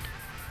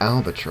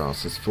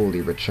 Albatross is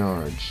fully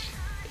recharged.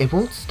 It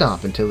won't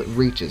stop until it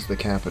reaches the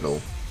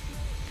capital.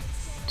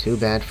 Too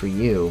bad for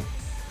you.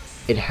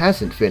 It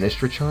hasn't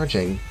finished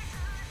recharging.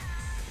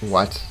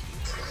 What?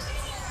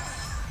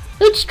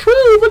 It's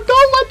true, but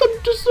don't let them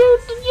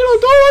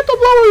don't let them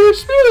lower your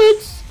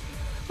spirits.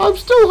 I'm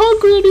still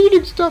hungry and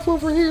eating stuff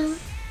over here.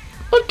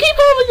 But keep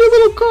having your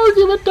little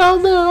argument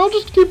down there. I'll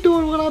just keep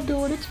doing what I'm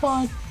doing. It's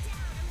fine.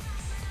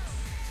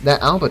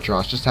 That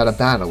Albatross just had a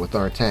battle with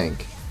our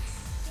tank.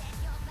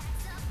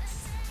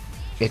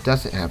 It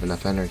doesn't have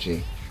enough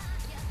energy.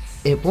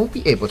 It won't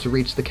be able to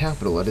reach the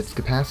capital at its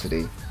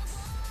capacity.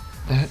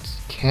 That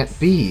can't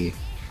be.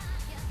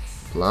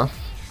 Bluff?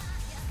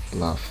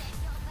 Bluff.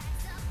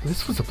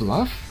 This was a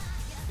bluff?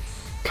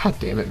 God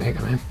damn it,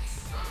 Megumin.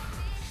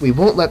 We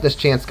won't let this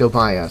chance go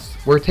by us.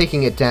 We're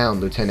taking it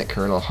down, Lieutenant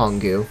Colonel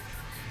Hongou.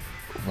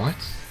 What?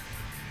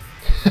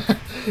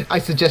 I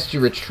suggest you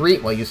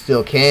retreat while you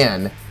still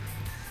can.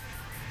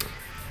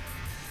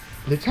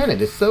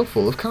 Lieutenant is so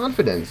full of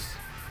confidence.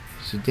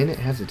 She didn't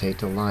hesitate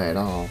to lie at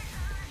all.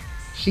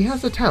 She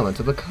has the talent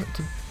of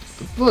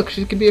look,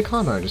 she can be a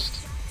con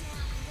artist.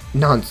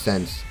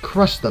 Nonsense.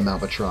 Crush them,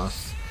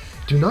 Albatross.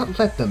 Do not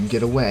let them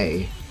get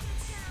away.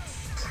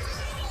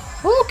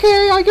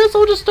 Okay, I guess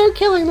I'll just start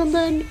killing them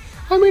then.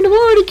 I mean, I've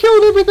already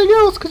killed everything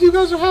else because you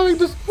guys are having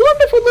this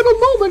wonderful little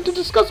moment to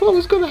discuss what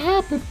was going to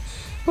happen.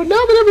 But now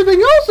that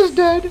everything else is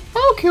dead,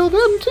 I'll kill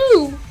them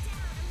too.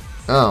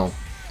 Oh,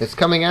 it's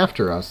coming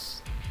after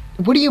us.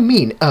 What do you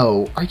mean,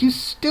 oh? Are you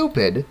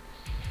stupid?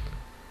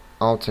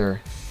 ALTeR.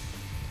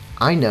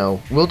 I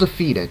know. We'll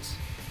defeat it.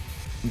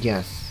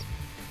 Yes.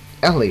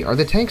 Elle, are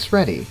the tanks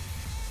ready?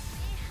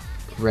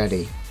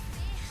 Ready.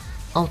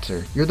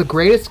 ALTeR, you're the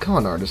greatest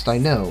con artist I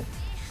know.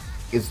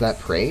 Is that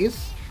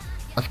praise?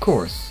 Of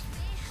course.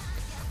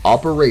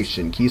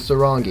 Operation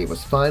Kisaragi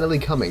was finally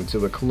coming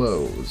to a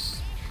close.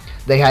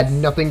 They had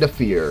nothing to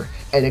fear,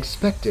 and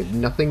expected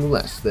nothing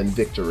less than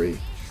victory.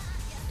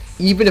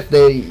 Even if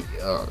the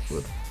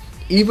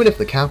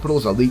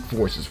capital's elite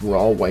forces were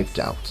all wiped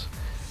out,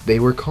 they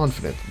were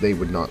confident they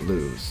would not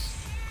lose.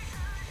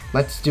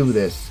 Let's do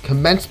this.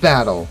 Commence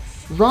battle.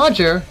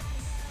 Roger!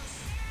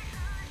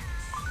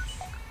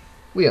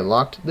 We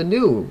unlocked the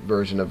new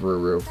version of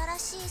Ruru.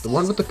 The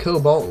one with the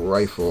cobalt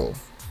rifle.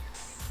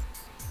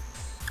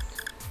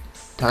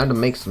 Time to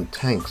make some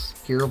tanks.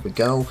 Here we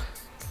go.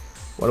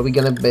 What are we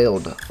gonna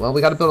build? Well,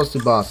 we gotta build a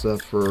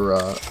Tsubasa for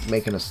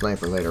making a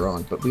sniper later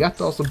on. But we got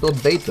to also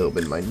build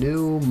Beethoven, my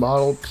new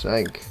model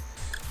tank.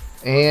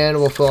 And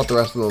we'll fill out the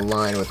rest of the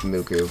line with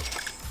Muku.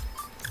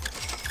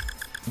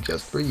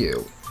 Just for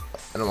you.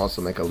 And I'll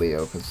also make a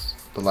Leo, because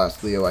the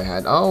last Leo I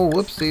had... Oh,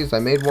 whoopsies, I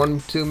made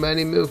one too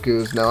many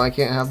Mukus. Now I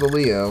can't have the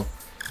Leo.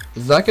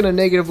 Is that going to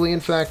negatively,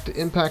 in fact,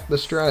 impact the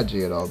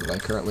strategy at all that I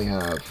currently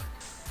have?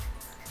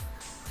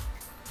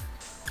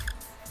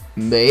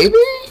 Maybe?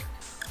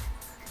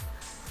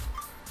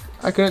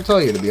 I couldn't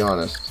tell you, to be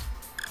honest.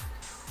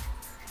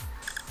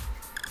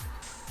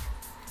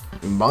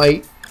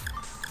 Might.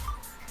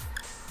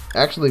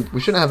 Actually, we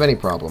shouldn't have any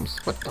problems.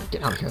 What? Don't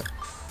get out of here.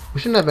 We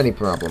shouldn't have any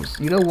problems.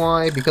 You know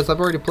why? Because I've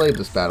already played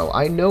this battle.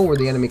 I know where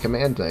the enemy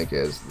command tank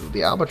is.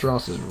 The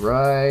Albatross is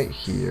right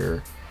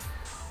here.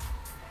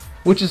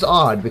 Which is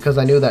odd, because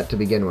I knew that to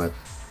begin with.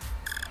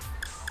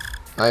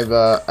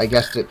 I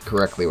guessed it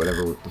correctly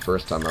whatever the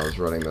first time I was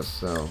running this,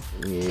 so,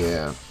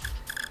 yeah.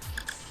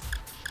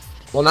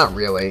 Well, not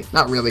really.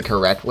 Not really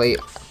correctly.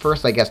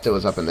 First I guessed it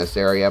was up in this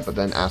area, but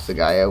then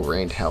Asagayo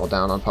rained hell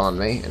down upon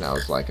me, and I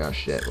was like, oh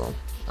shit, well,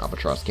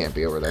 Albatross can't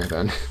be over there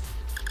then.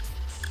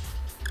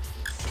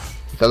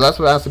 Because that's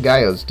what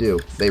Asagayos do.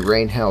 They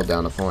rain hell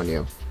down upon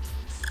you.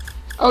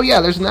 Oh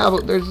yeah, there's an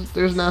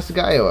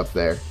Asagayo up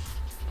there.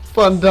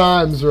 Fun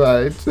times,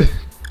 right?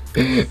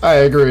 I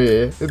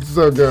agree. It's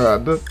so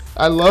good.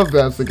 I love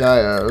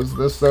Asagayos.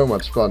 They're so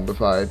much fun to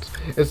fight.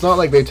 It's not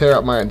like they tear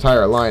up my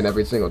entire line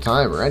every single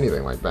time or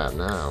anything like that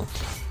now.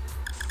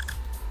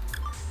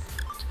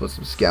 Let's put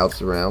some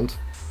scouts around.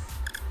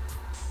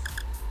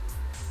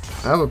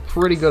 I have a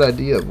pretty good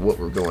idea of what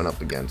we're going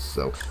up against,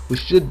 so we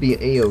should be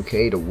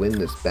a-okay to win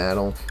this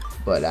battle,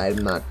 but I'm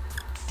not,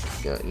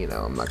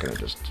 I'm not going to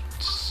just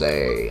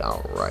say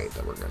outright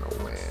that we're going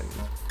to win.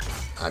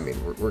 I mean,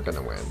 we're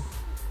gonna win.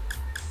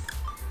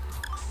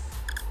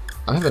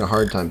 I'm having a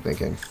hard time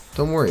thinking.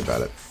 Don't worry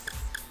about it.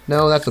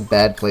 No, that's a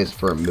bad place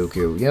for a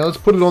Muku. Yeah, let's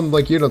put it on,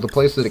 like, you know, the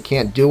place that it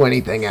can't do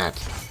anything at.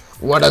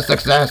 What a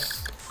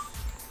success!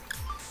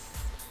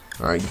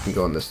 Alright, you can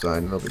go on this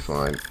side. It'll be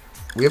fine.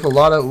 We have a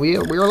lot of... We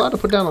are allowed to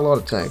put down a lot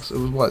of tanks. It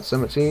was, what,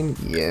 17?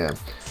 Yeah.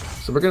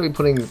 So we're going to be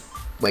putting,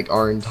 like,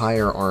 our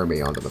entire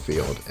army onto the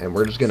field. And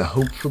we're just going to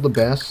hope for the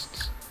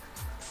best.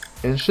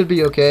 And it should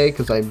be okay,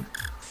 because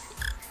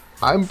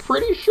I'm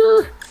pretty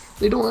sure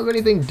they don't have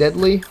anything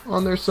deadly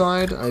on their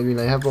side. I mean,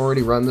 I have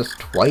already run this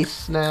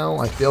twice now.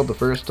 I failed the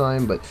first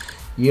time, but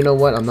you know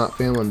what? I'm not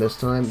failing this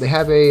time. They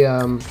have a,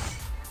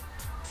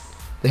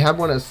 they have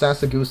one of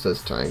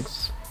Sasagusa's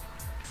tanks.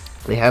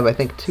 They have, I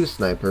think, 2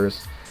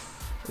 snipers.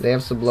 They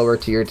have some lower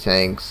tier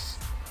tanks.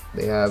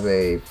 They have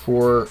a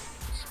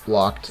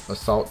 4-blocked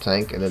assault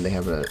tank, and then they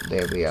have the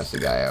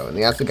Asagayo. And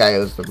the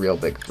Asagayo is the real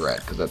big threat,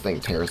 because that thing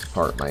tears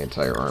apart my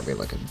entire army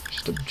like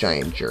just a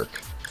giant jerk.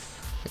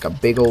 Like a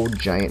big old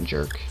giant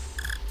jerk.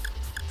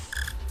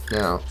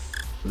 Now,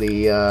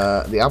 the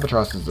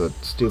Albatross is a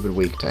stupid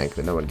weak tank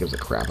that no one gives a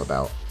crap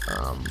about.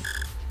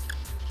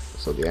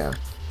 So yeah,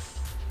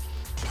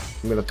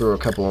 I'm gonna throw a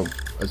couple of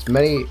as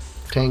many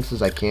tanks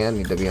as I can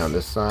need to be on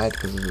this side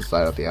because this is the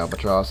side of the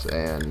Albatross,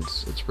 and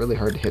it's really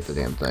hard to hit the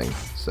damn thing.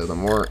 So the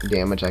more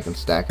damage I can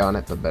stack on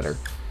it, the better.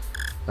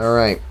 All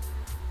right,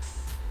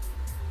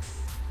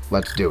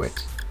 let's do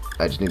it.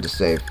 I just need to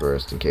save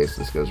first in case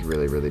this goes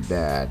really, really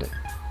bad.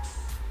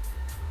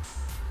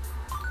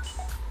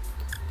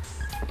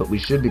 But we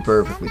should be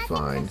perfectly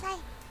fine.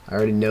 I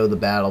already know the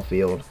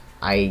battlefield.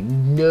 I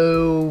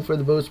know for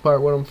the most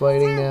part what I'm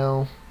fighting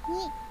now.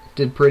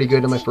 Did pretty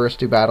good in my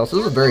first 2 battles. They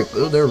were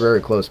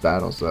very close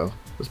battles, though.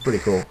 It was pretty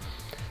cool.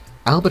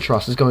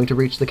 Albatross is going to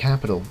reach the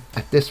capital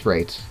at this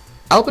rate.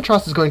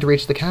 Albatross is going to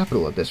reach the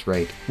capital at this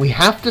rate. We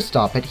have to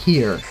stop it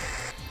here.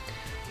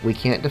 We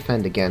can't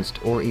defend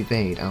against or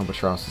evade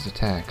Albatross's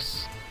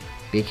attacks.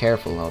 Be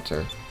careful,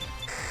 ALTeR.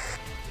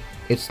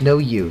 It's no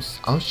use.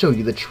 I'll show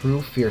you the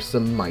true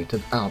fearsome might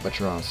of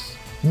Albatross.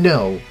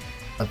 No,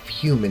 of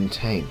human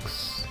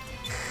tanks.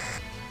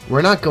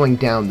 We're not going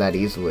down that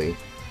easily.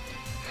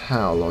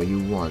 Howl all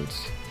you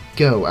want.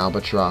 Go,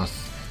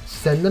 Albatross.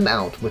 Send them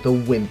out with a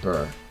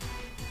whimper.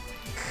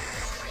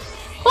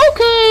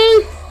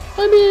 Okay!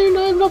 I mean,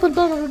 I have nothing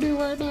better to do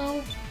right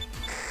now.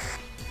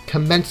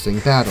 Commencing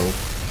battle.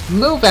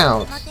 Move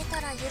out!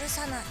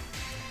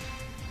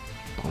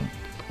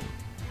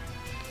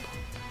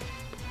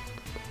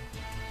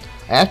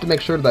 I have to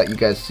make sure that you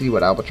guys see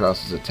what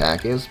Albatross's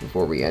attack is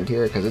before we end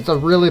here, because it's a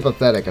really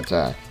pathetic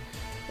attack.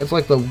 It's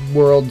like the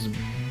world's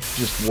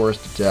just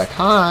worst attack.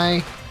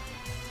 Hi!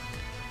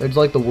 It's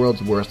like the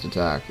world's worst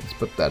attack. It's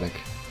pathetic.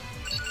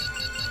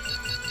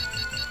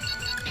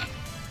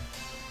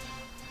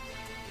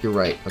 You're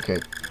right, okay.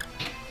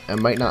 I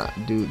might not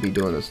be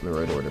doing this in the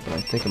right order, but I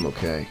think I'm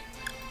okay.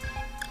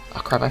 Oh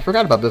crap, I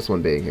forgot about this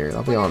one being here,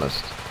 I'll be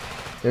honest.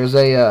 There's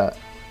a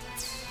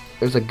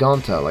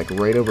Gonta, like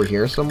right over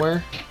here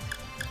somewhere.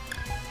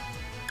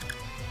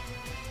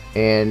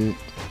 And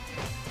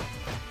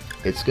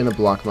it's gonna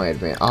block my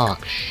advance. Ah,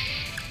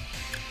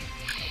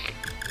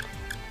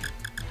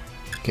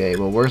 okay,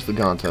 well, where's the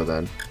Gonta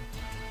then?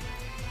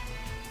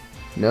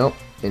 Nope,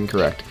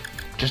 incorrect.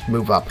 Just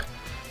move up.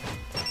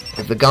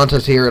 If the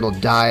Gonta's here, it'll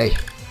die.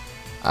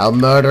 I'll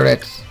murder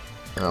it.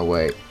 Oh,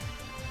 wait.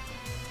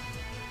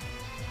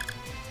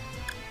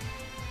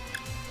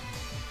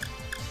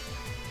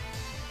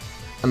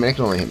 I mean, it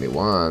can only hit me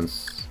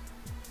once.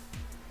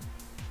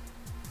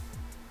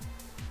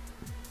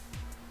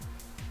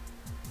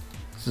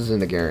 This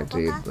isn't a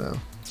guaranteed, though.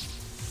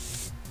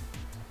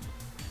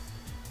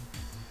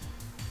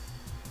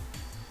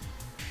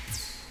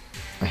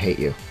 I hate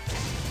you.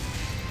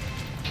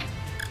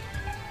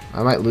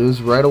 I might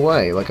lose right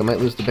away. Like, I might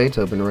lose the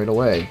Beethoven right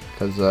away.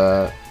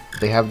 Because,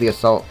 they have the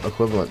assault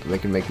equivalent that they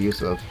can make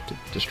use of to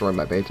destroy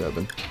my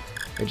Beethoven.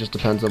 It just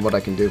depends on what I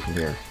can do from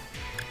here.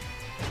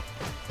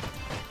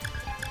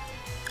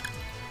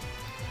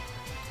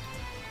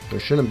 There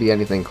shouldn't be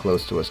anything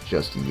close to us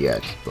just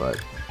yet,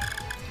 but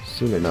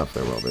soon enough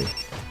there will be.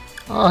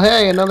 Oh,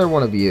 hey, another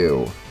one of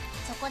you.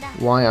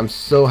 Why, I'm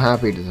so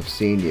happy to have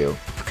seen you.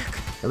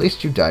 At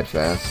least you died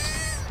fast.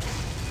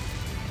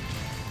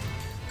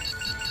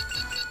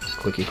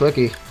 Clicky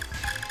clicky.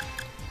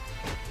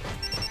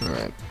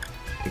 Alright.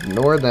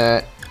 Ignore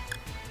that.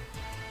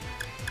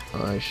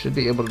 I should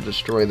be able to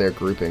destroy their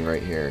grouping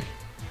right here.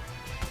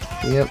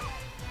 Yep.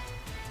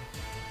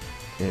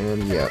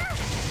 And yep.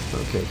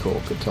 Okay,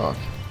 cool. Good talk.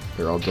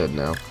 They're all dead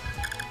now.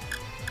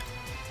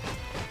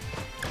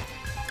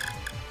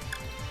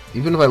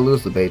 Even if I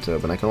lose the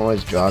Beethoven, I can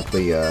always jog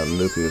the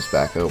Mukus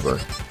back over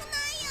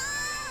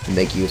and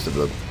make use of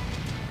them.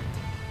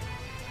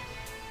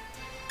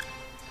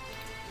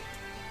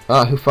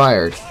 Ah, who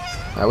fired?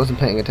 I wasn't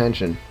paying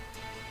attention.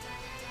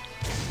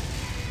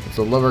 It's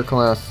a lower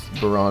class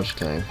barrage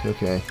tank.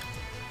 Okay.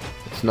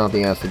 It's not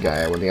the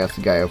Asagayo. When the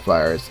Asagayo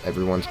fires,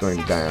 everyone's going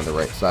to die on the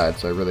right side,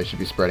 so I really should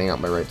be spreading out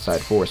my right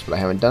side force, but I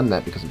haven't done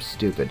that because I'm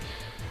stupid.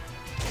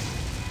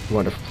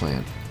 Wonderful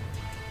plan.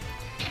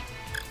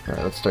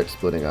 Alright, let's start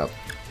splitting up.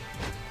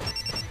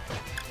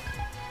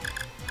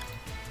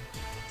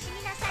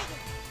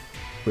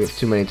 We have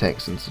too many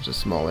tanks in such a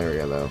small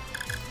area, though.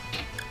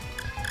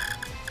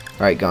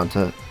 Alright,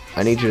 Ganta.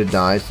 I need you to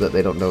die so that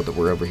they don't know that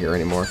we're over here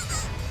anymore.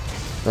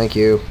 Thank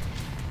you.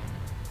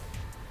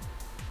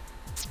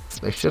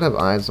 They should have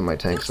eyes on my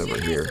tanks over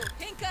here.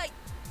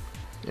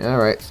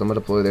 Alright, someone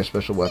deploy their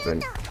special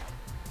weapon.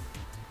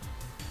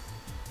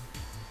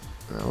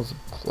 That was a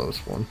close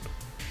one.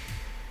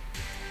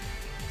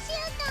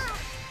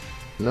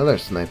 Another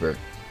sniper.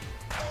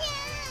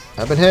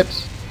 I've been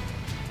hit!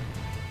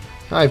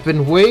 I've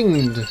been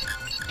winged!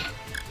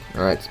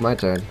 Alright, it's my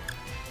turn.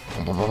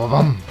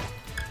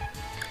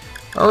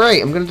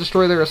 Alright, I'm gonna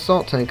destroy their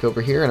assault tank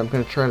over here, and I'm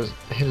gonna try to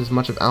hit as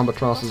much of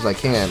Albatross as I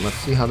can. Let's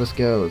see how this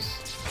goes.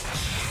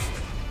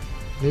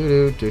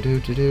 There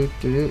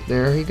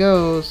he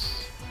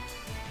goes.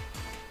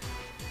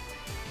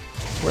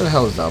 Where the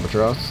hell is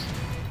Albatross?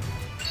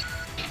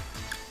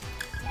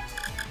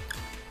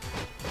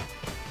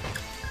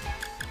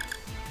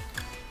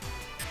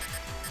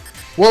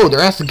 Whoa, there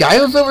are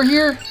Asagaios over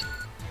here?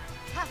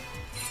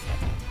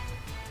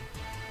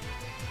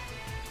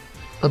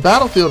 The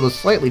battlefield was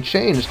slightly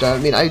changed. I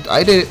mean,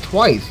 I did it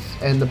twice,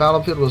 and the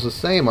battlefield was the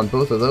same on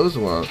both of those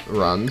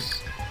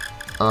runs.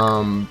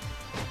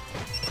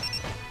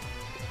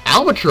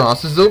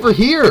 Albatross is over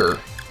here!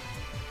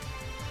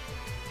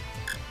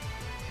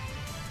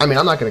 I mean,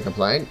 I'm not going to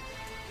complain.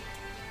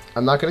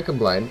 I'm not going to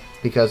complain,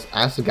 because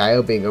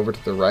Asagaio being over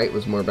to the right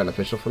was more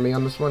beneficial for me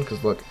on this one,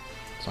 because look,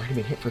 it's already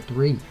been hit for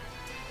 3.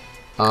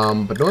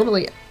 But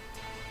normally,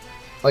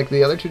 like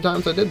the other 2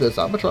 times I did this,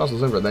 Albatross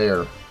was over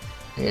there,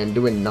 and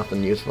doing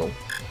nothing useful.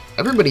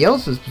 Everybody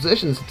else's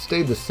positions had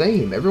stayed the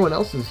same. Everyone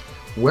else is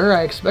where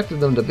I expected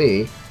them to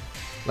be.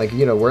 Like,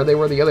 you know, where they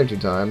were the other 2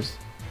 times.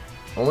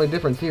 Only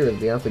difference here is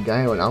the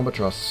Asagaio and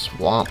Albatross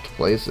swapped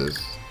places.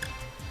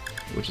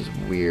 Which is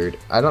weird.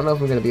 I don't know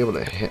if I'm going to be able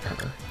to hit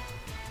her.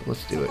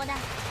 Let's do it.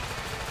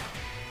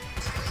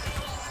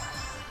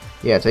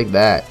 Yeah, take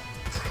that.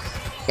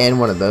 And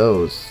one of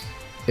those.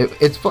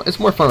 It's fun, it's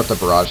more fun with the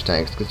barrage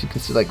tanks, because you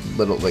can see like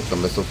little, like the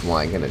missile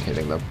flying in and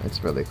hitting them.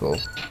 It's really cool.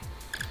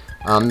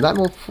 That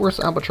will force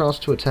Albatross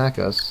to attack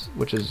us,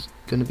 which is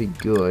going to be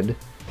good.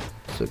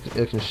 So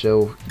it can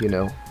show, you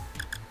know,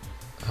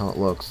 how it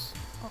looks.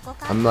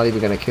 I'm not even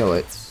going to kill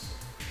it,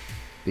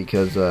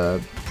 because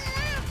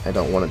I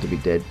don't want it to be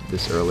dead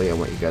this early. I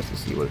want you guys to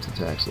see what its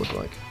attacks look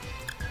like.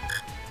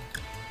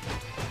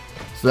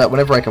 So that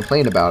whenever I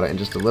complain about it in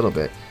just a little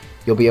bit,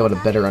 you'll be able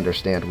to better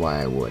understand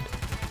why I would.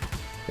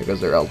 There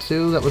goes their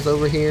L2 that was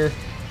over here.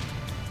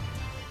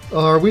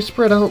 Are we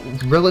spread out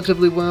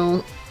relatively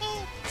well?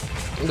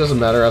 It doesn't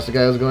matter,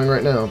 Asagaio's going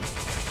right now.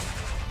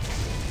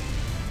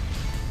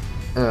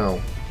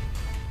 Ow.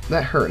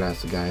 That hurt,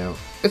 Asagaio.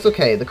 It's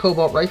okay, the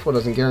Cobalt Rifle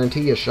doesn't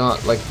guarantee a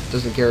shot, like,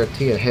 doesn't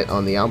guarantee a hit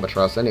on the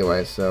Albatross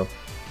anyway, so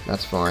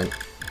that's fine.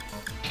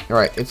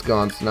 Alright, it's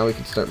gone, so now we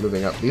can start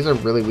moving up. These are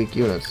really weak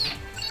units.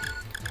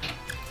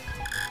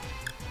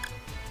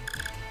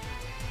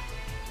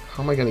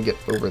 How am I gonna get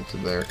over to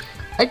there?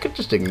 I could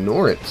just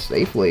ignore it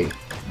safely.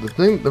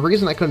 The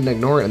reason I couldn't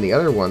ignore it in the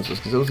other ones was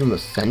because it was in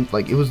the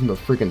it was in the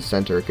freaking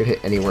center. It could hit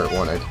anywhere it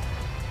wanted.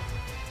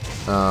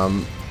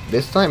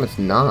 This time it's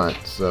not,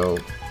 so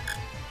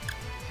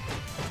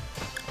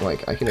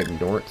like I can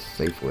ignore it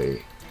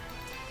safely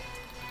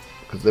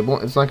because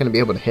it's not going to be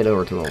able to hit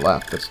over to the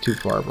left. That's too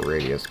far of a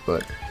radius.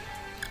 But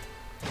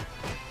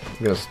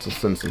I'm gonna still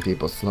send some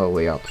people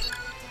slowly up.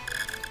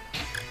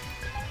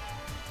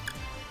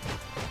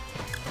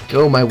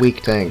 Go, my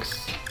weak tanks.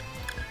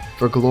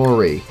 For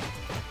glory.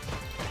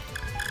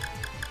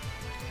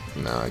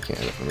 No, I can't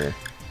hit it from here.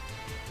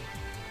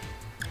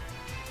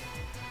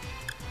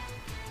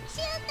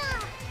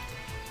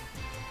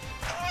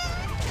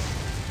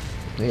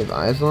 They have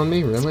eyes on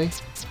me? Really?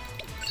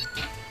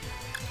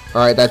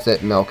 Alright, that's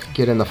it, Milk.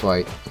 Get in the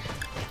fight.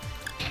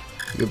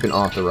 You've been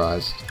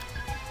authorized.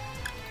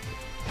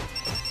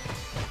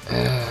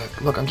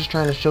 Look, I'm just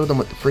trying to show them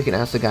what the freaking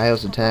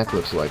Asagaio's attack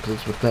looks like, because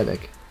it's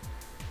pathetic.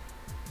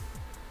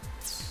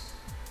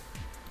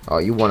 Oh,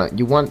 you wanna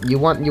do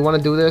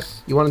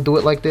this? You wanna do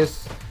it like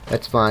this?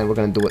 That's fine, we're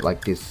gonna do it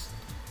like this.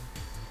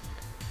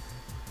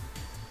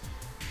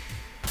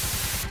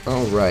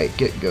 Alright,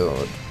 get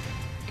good.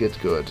 Get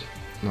good.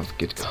 No,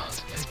 get God.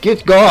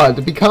 Get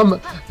God!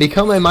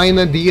 Become a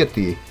minor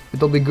deity.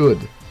 It'll be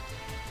good.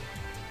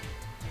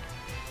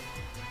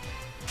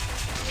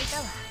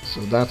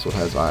 So that's what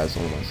has eyes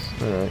on us.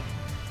 Alright.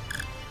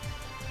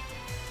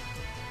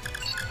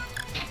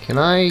 Can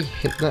I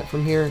hit that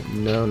from here?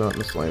 No, not in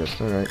the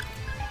slightest. Alright.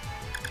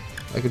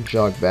 I could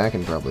jog back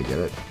and probably get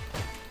it.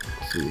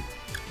 Let's see.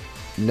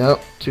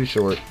 Nope, too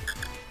short.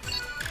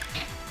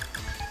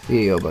 Here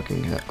you go,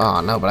 Buckingham.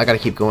 Oh no, but I gotta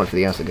keep going for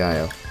the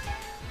Asagaio.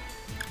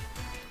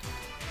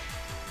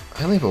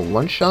 I only have a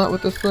one-shot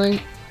with this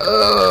thing?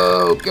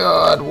 Oh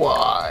god,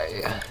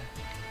 why?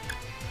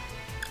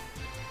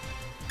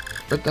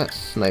 Where'd that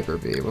sniper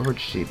be? Where would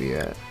she be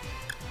at?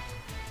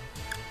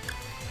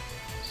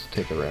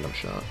 take a random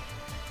shot.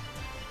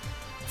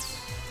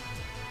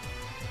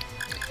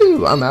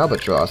 Ooh, I'm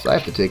Albatross. I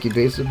have to take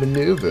evasive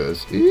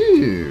maneuvers.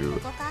 Ooh.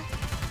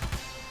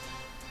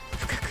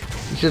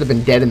 You should have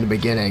been dead in the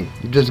beginning.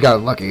 You just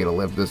got lucky to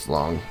live this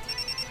long.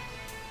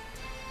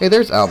 Hey,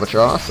 there's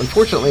Albatross.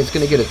 Unfortunately, it's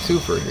going to get a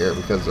twofer here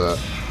because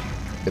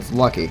it's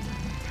lucky.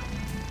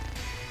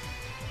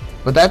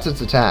 But that's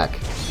its attack.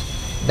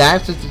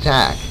 That's its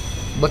attack.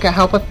 Look at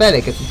how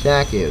pathetic its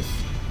attack is.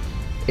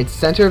 It's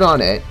centered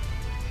on it,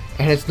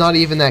 and it's not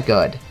even that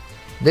good.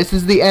 This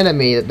is the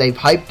enemy that they've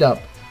hyped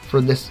up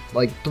for this,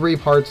 like, 3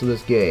 parts of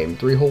this game.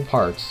 3 whole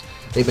parts.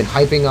 They've been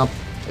hyping up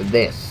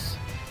this.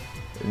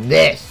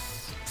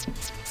 This.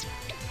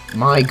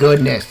 My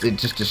goodness, it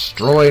just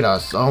destroyed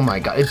us. Oh my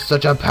god, it's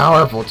such a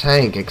powerful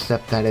tank,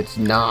 except that it's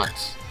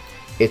not.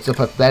 It's a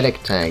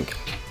pathetic tank.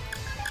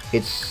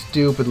 It's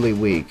stupidly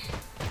weak.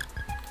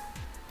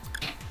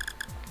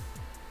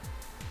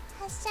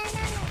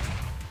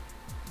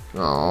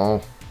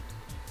 Oh,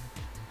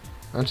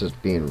 that's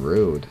just being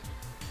rude.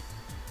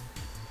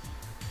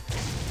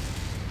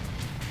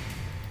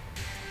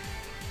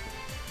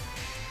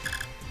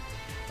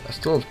 I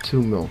still have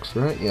 2 milks,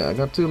 right? Yeah, I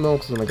got 2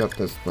 milks and I got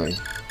this thing.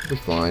 We'll be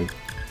fine.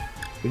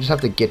 We just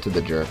have to get to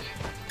the jerk.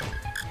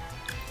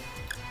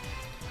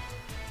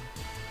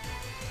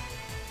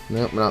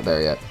 Nope, we're not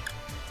there yet.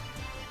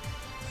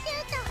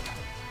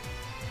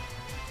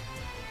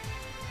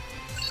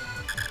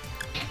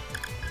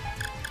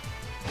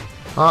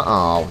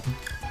 Uh-oh.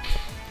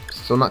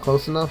 Still not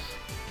close enough?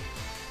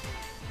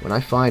 When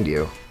I find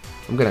you,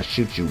 I'm gonna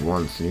shoot you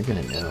once and you're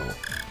gonna know.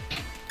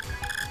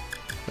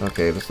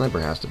 Okay, the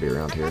sniper has to be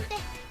around here.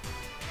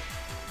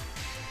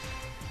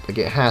 Like,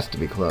 it has to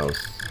be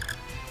close.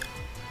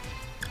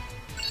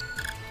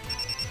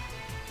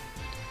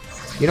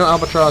 You know,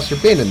 Albatross,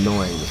 you're being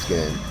annoying this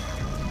game.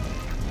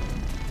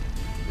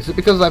 Is it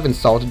because I've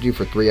insulted you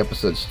for 3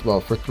 episodes, well,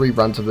 for 3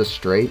 runs of this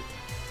straight?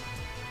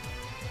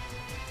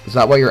 Is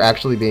that why you're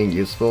actually being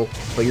useful?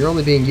 But you're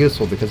only being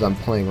useful because I'm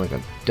playing like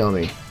a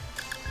dummy.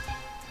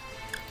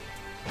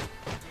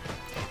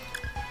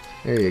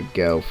 There you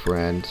go,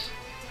 friend.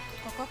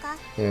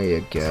 There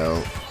you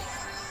go.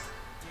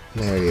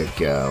 There you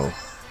go.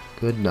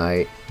 Good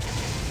night.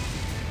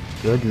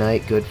 Good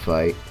night, good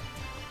fight.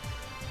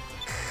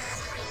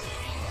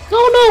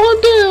 Oh no,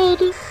 I'm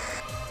dead!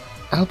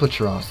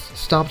 Albatross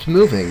stopped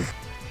moving.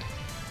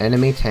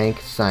 Enemy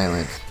tank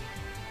silent.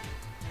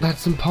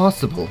 That's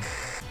impossible.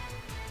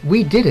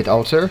 We did it,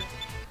 ALTeR.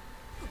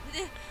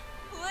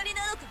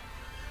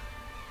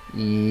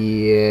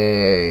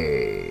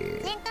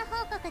 Yay.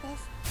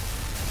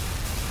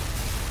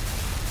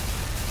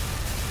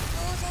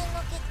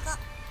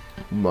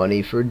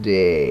 Money for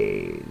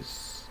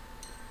days.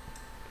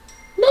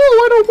 No,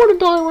 I don't want to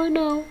die right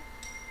now.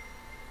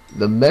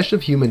 The mesh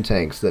of human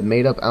tanks that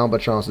made up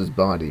Albatross's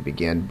body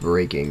began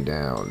breaking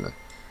down.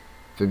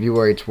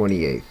 February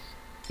 28th,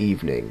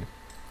 evening.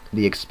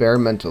 The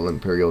experimental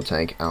Imperial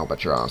tank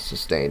Albatross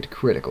sustained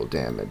critical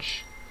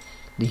damage.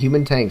 The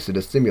human tanks it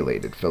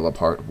assimilated fell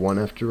apart one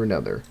after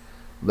another,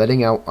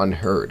 letting out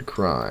unheard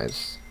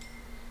cries.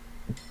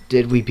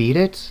 Did we beat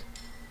it?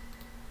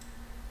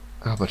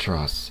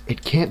 Albatross,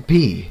 it can't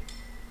be.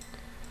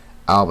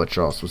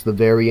 Albatross was the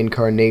very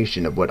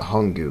incarnation of what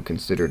Hongou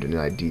considered an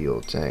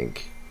ideal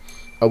tank.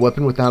 A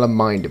weapon without a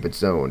mind of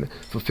its own,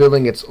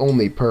 fulfilling its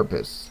only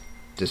purpose,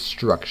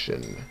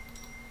 destruction.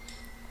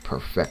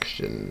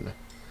 Perfection.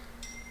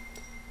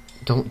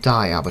 Don't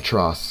die,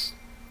 Albatross.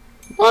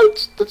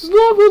 What? That's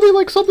not really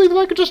like something that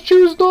I could just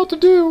choose not to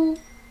do.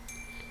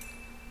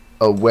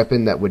 A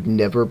weapon that would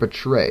never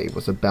betray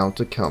was about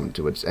to come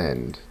to its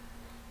end.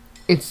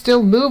 It's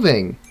still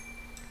moving!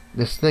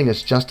 This thing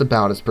is just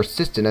about as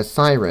persistent as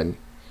Siren.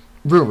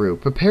 Ruru,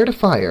 prepare to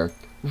fire.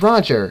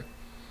 Roger!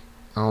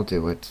 I'll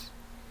do it.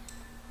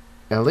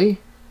 Elle?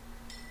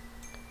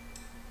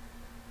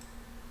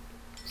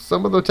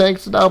 Some of the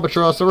tanks in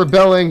Albatross are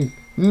rebelling.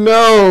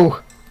 No!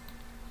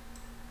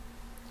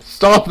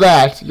 Stop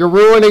that! You're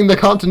ruining the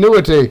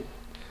continuity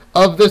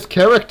of this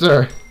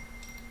character.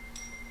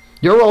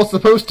 You're all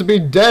supposed to be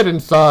dead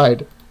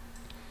inside.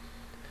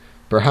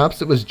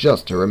 Perhaps it was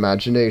just her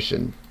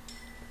imagination.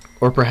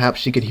 Or perhaps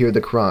she could hear the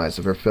cries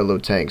of her fellow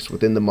tanks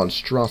within the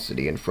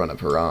monstrosity in front of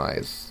her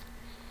eyes.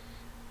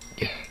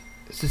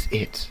 Is this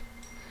it?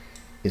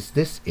 Is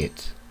this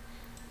it?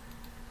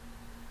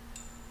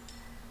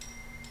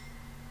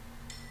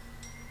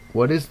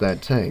 What is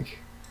that tank?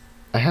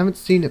 I haven't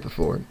seen it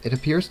before. It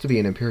appears to be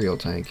an Imperial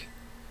tank.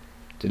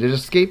 Did it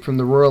escape from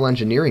the Royal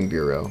Engineering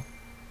Bureau?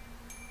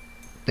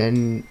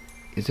 Then,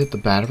 is it the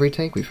battery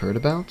tank we've heard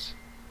about?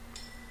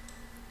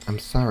 I'm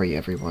sorry,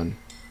 everyone.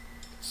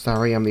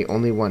 Sorry I'm the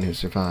only one who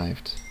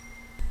survived.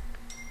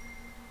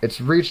 It's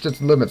reached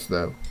its limits,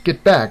 though.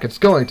 Get back, it's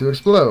going to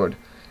explode.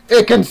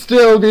 It can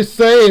still be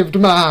saved,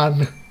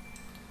 man!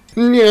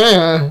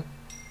 Yeah.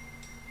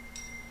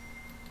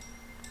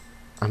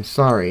 I'm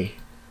sorry.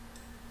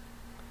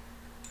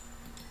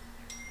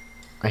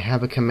 I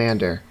have a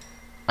commander.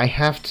 I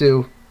have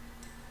to...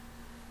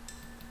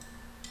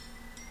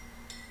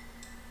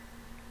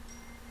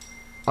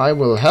 I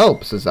will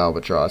help, says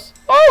Albatross.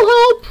 I'll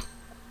help!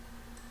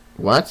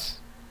 What?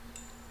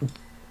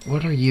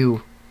 What are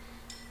you...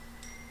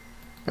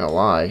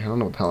 L.I.? I don't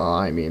know what the hell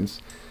L.I.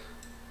 means.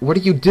 What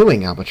are you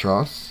doing,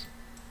 Albatross?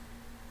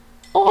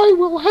 I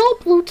will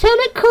help,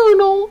 Lieutenant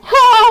Colonel!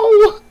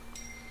 How?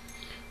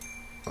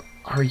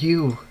 Are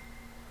you...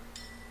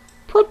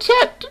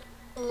 Protect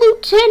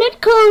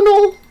Lieutenant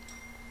Colonel!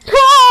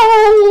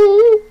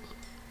 How?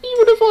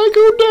 Even if I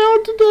go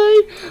down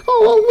today,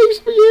 I'll at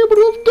least be able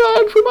to have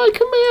died for my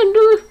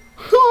commander.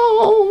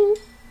 Oh.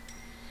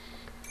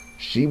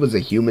 She was a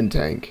human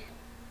tank.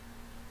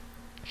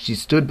 She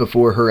stood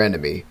before her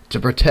enemy to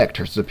protect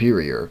her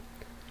superior.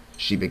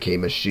 She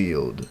became a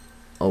shield,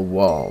 a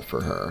wall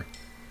for her.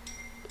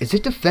 Is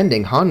it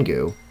defending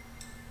Hongou?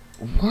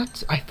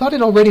 What? I thought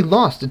it already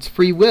lost its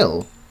free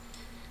will.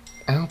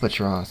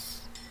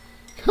 Albatross.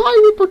 I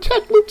will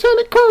protect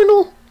Lieutenant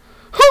Colonel.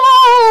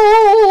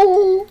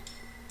 Oh!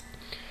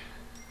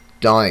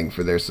 Dying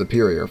for their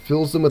superior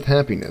fills them with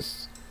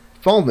happiness.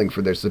 Falling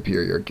for their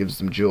superior gives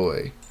them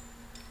joy.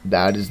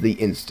 That is the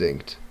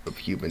instinct of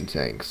human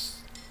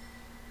tanks.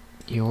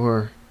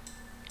 You're...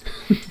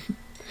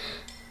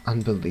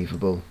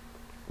 unbelievable.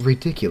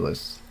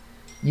 Ridiculous.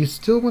 You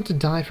still want to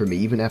die for me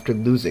even after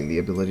losing the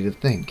ability to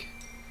think.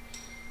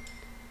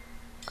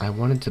 I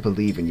wanted to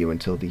believe in you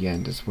until the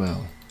end as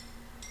well.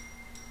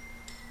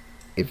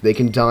 If they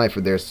can die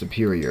for their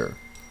superior,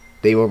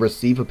 they will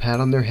receive a pat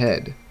on their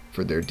head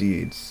for their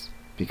deeds.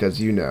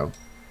 Because you know,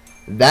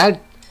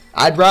 that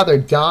I'd rather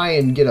die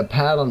and get a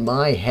pat on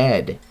my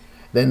head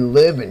than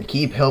live and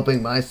keep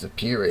helping my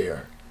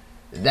superior.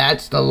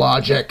 That's the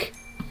logic.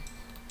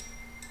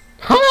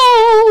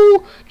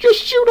 Oh!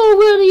 Just shoot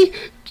already!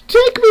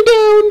 Take me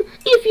down,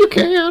 if you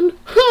can!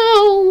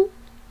 Oh!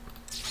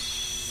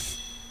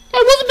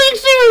 I wasn't being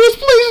serious,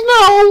 please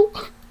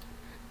no!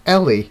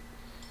 Ellie.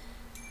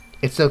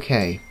 It's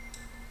okay.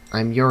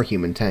 I'm your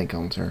human tank,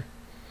 ALTeR.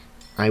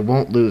 I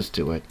won't lose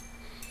to it.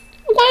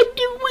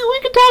 We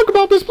can talk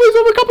about this, please,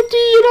 over a cup of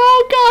tea, and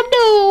oh god,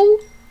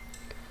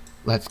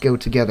 no! Let's go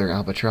together,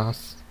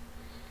 Albatross.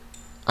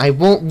 I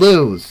won't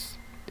lose.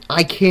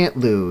 I can't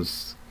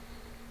lose.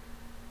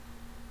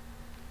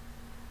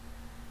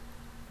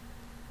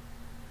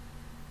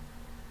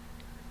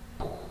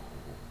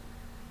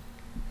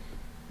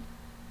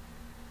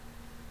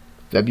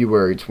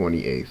 February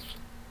 28th.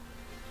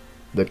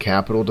 The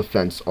Capital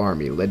Defense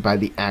Army, led by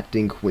the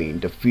acting Queen,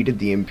 defeated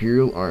the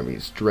Imperial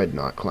Army's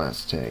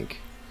Dreadnought-class tank.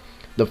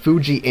 The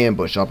Fuji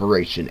ambush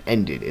operation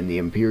ended in the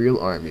Imperial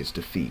Army's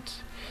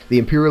defeat. The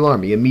Imperial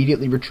Army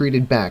immediately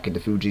retreated back into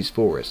Fuji's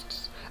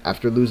forests,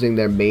 after losing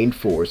their main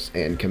force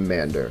and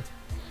commander.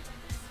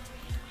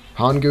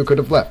 Hongou could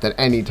have left at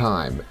any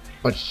time,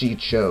 but she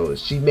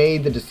chose. She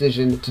made the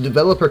decision to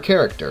develop her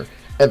character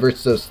ever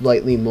so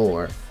slightly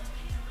more,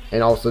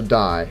 and also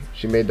die.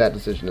 She made that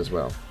decision as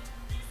well.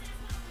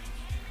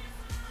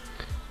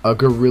 A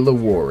guerrilla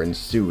war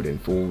ensued in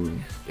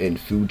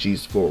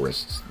Fuji's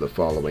forests the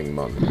following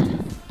month.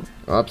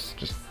 Oops,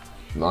 just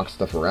knock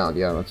stuff around.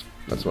 Yeah,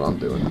 that's what I'm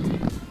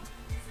doing.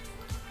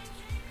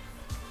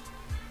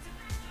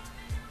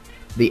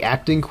 The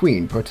acting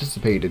Queen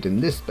participated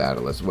in this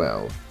battle as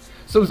well.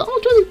 So is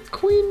ALTeR the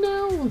Queen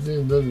now?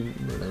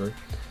 Whatever.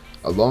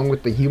 Along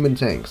with the human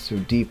tanks who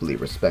deeply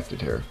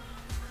respected her.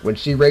 When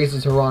she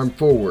raises her arm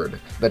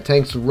forward, the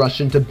tanks rush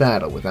into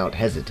battle without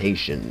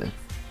hesitation.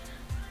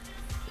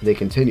 They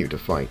continue to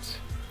fight.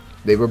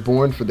 They were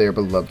born for their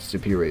beloved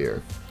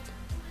superior.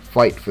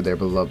 Fight for their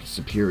beloved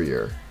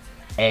superior.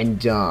 And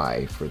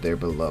die for their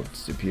beloved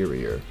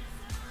superior.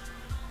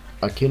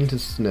 Akin to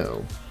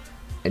snow,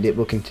 and it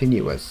will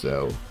continue as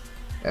so,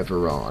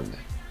 ever on.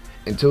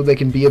 Until they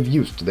can be of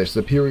use to their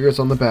superiors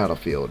on the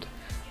battlefield,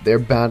 their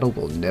battle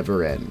will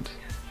never end.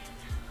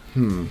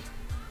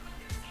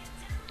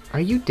 Are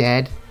you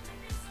dead?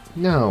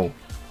 No.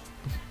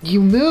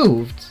 You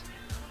moved!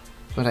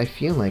 But I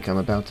feel like I'm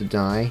about to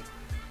die.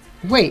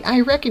 Wait, I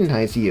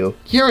recognize you!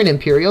 You're an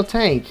Imperial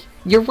tank!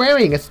 You're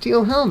wearing a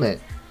steel helmet!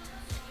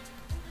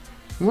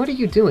 What are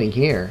you doing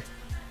here?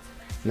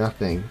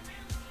 Nothing.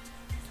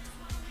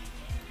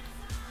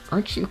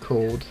 Aren't you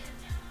cold?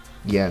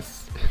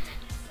 Yes.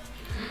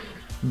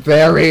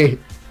 Very!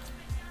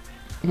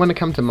 Want to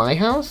come to my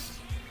house?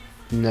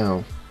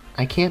 No.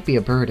 I can't be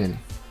a burden.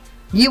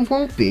 You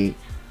won't be!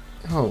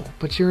 Oh,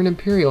 but you're an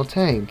Imperial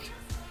tank.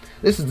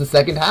 This is the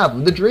second half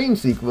of the dream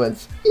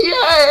sequence.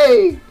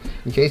 Yay!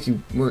 In case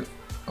you weren't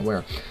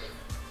aware.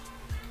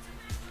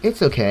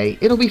 It's okay.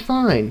 It'll be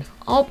fine.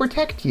 I'll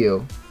protect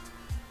you.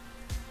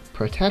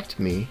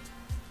 Protect me?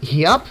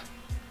 Yup.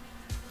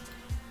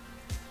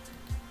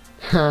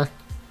 Huh.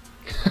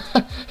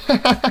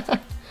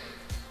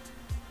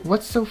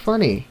 What's so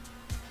funny?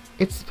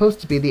 It's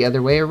supposed to be the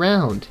other way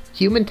around.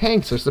 Human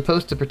tanks are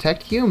supposed to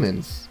protect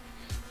humans.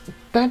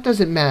 That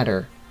doesn't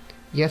matter.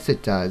 Yes,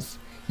 it does.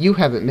 You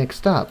have it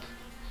mixed up.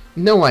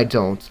 No, I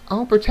don't.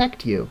 I'll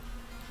protect you.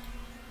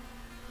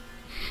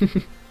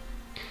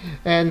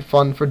 And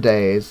fun for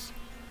days.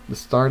 The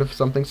start of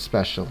something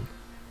special.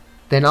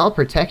 Then I'll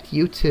protect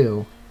you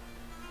too.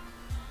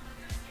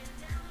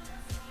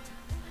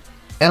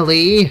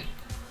 Ellie!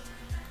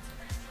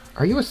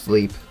 Are you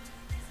asleep?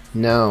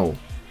 No.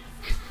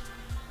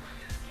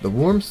 The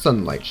warm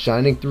sunlight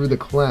shining through the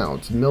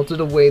clouds melted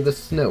away the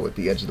snow at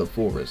the edge of the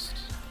forest.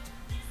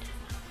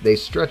 They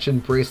stretch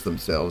and brace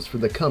themselves for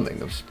the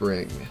coming of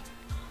spring.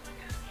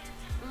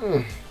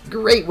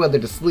 Great weather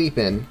to sleep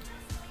in.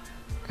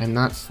 I'm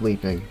not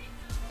sleeping.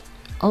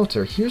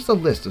 ALTeR, here's a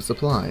list of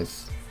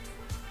supplies.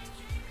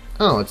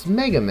 Oh, it's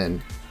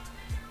Megumin.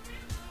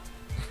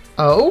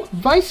 Oh,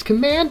 Vice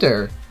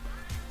Commander!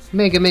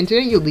 Megumin,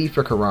 didn't you leave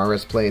for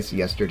Karara's place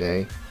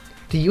yesterday?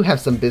 Do you have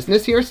some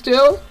business here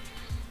still?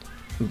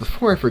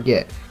 Before I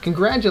forget,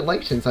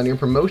 congratulations on your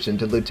promotion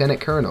to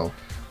Lieutenant Colonel.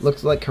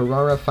 Looks like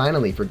Karara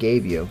finally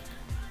forgave you.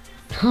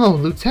 Oh,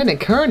 Lieutenant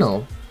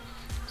Colonel!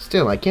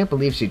 Still, I can't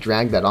believe she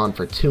dragged that on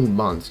for 2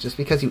 months just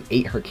because you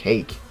ate her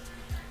cake.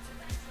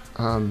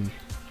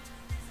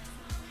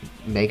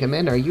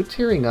 Megumin, are you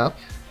tearing up?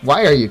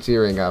 Why are you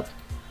tearing up?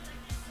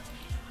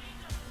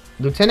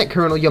 Lieutenant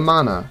Colonel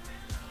Yamana.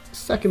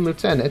 Second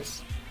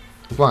Lieutenant.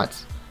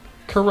 What?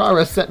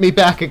 Karara sent me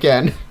back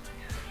again.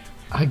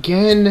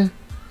 Again?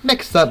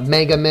 Mix up,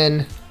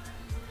 Megumin.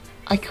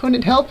 I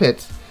couldn't help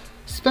it.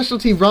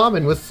 Specialty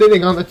ramen was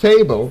sitting on the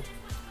table.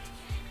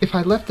 If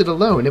I left it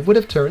alone, it would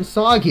have turned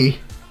soggy.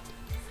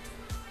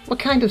 What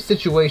kind of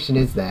situation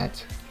is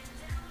that?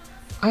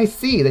 I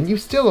see, then are you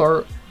still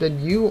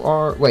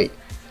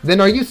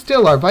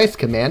our Vice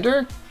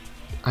Commander?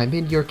 I'm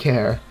in your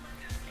care.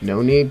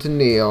 No need to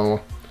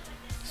kneel.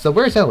 So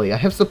where's Ellie? I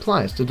have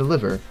supplies to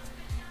deliver.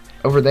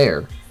 Over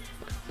there.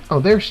 Oh,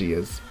 there she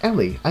is.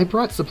 Ellie, I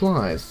brought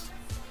supplies.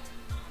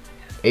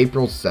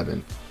 April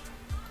 7th.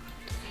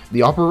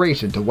 The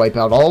operation to wipe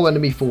out all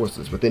enemy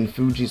forces within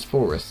Fuji's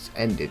forests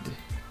ended.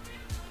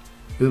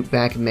 Boot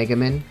back,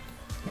 Megumin.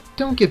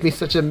 Don't give me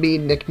such a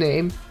mean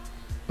nickname.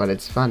 But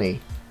it's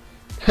funny.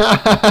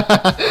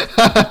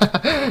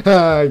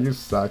 You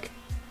suck.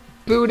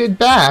 Booted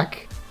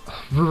back?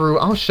 Ruru,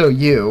 I'll show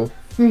you.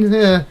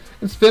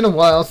 It's been a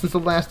while since the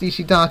last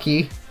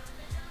Ishidaki.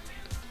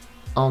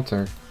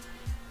 ALTeR.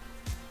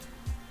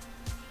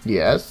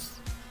 Yes?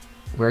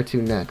 Where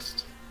to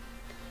next?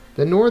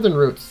 The northern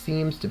route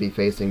seems to be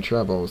facing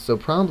trouble, so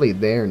probably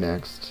there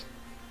next.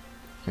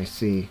 I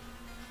see.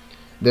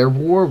 Their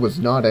war was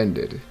not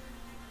ended.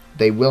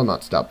 They will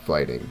not stop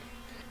fighting.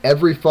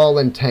 Every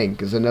fallen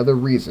tank is another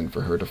reason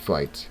for her to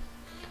fight.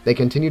 They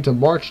continue to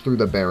march through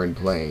the barren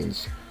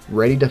plains,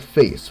 ready to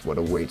face what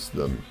awaits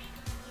them.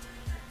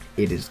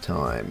 It is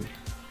time.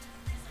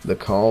 The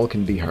call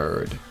can be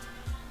heard.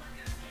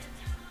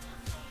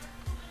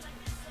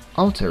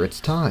 ALTeR, it's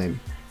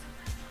time.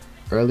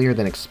 Earlier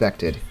than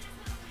expected.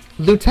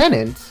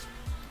 Lieutenant?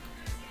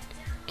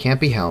 Can't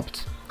be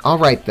helped.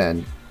 Alright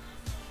then.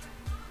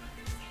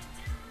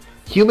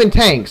 Human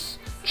tanks,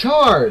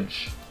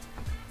 charge!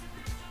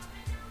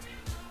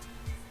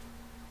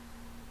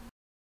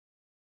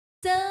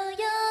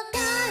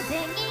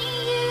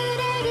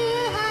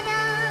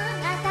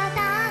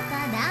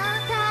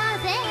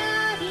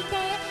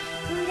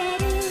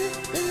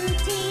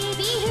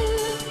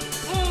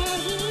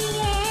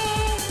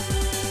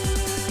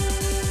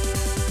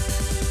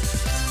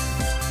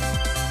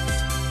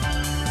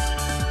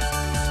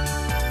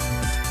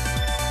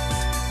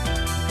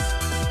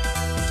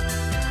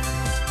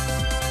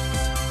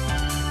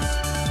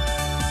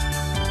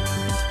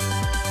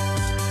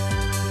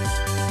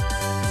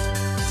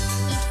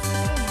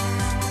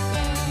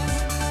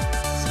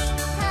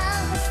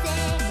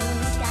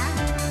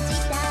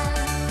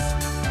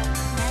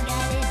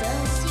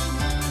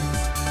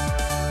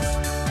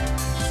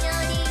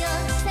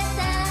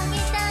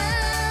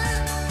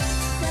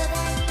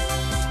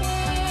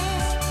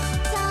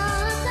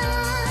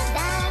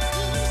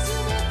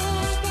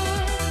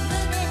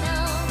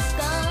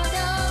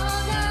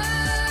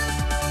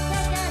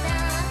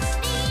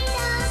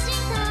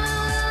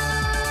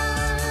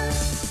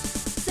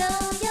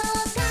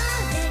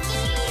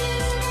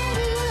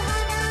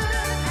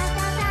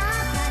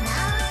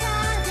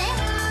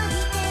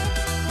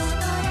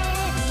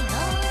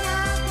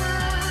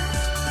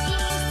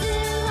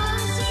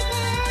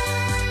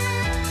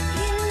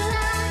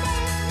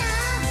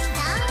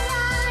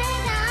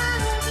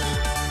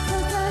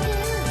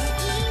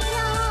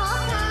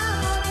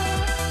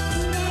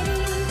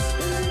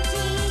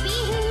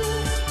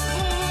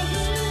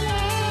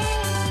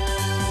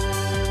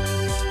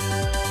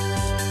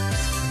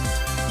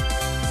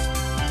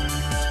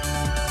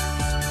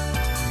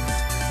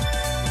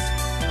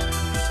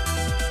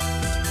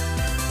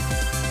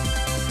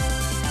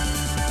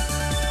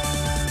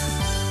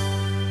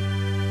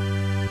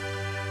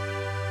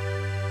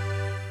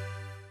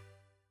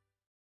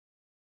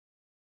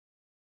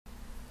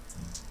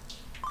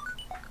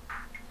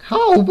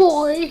 Oh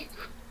boy!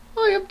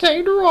 I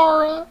obtained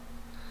Aurora!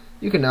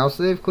 You can now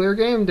save clear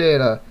game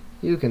data.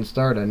 You can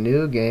start a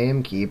new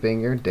game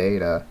keeping your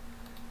data.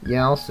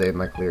 Yeah, I'll save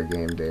my clear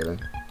game data.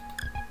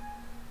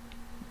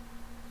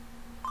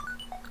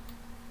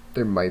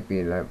 There might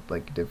be,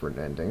 like, different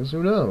endings.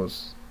 Who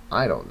knows?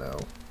 I don't know.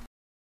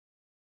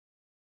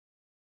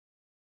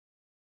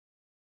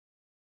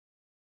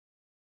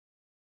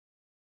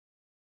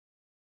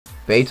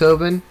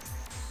 Beethoven?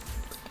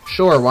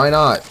 Sure, why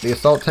not? The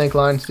assault tank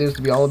line seems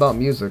to be all about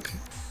music.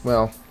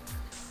 Well,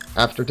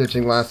 after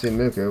ditching Lassie and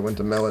Muku, it went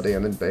to Melody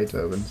and then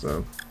Beethoven,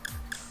 so...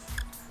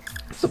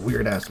 It's a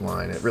weird-ass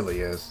line, it really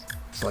is.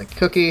 It's like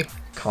Cookie,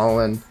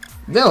 Colin,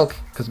 Milk,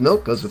 because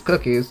Milk goes with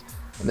cookies,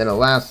 and then a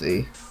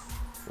Lassie,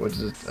 which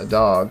is a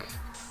dog.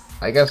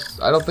 I guess,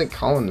 I don't think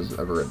Colin is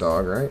ever a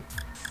dog, right?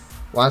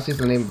 Lassie's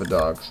the name of a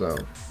dog, so,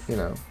 you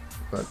know,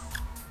 but...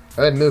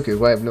 I had Muku,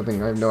 who I have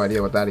no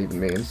idea what that even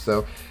means,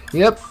 so,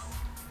 yep.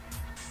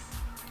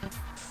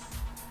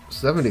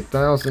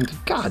 70,000,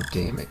 god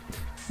damn it.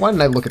 Why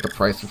didn't I look at the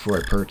price before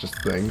I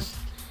purchased things?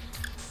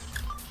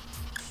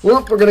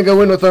 Well, we're gonna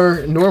go in with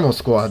our normal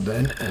squad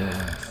then.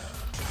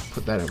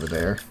 Put that over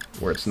there,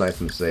 where it's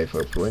nice and safe,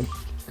 hopefully.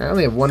 I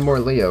only have one more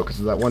Leo, because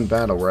of that one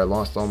battle where I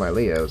lost all my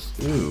Leos.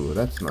 Ooh,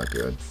 that's not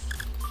good.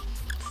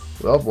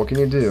 Well, what can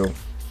you do?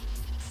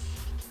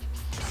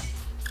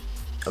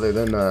 Other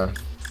than,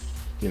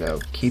 you know,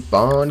 keep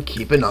on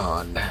keeping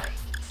on. I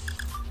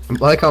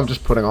like how I'm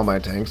just putting all my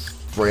tanks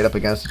right up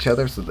against each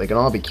other so they can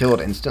all be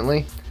killed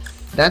instantly.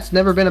 That's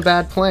never been a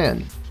bad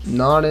plan.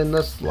 Not in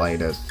the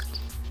slightest.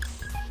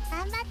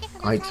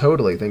 I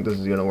totally think this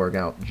is going to work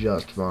out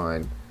just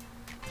fine.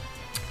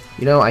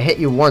 You know, I hit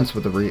you once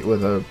with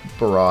a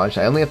barrage.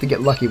 I only have to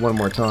get lucky one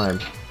more time.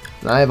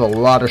 And I have a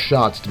lot of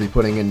shots to be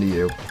putting into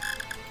you.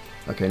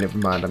 Okay, never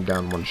mind. I'm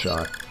down one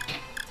shot.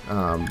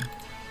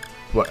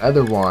 But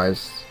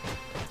otherwise,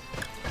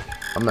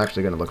 I'm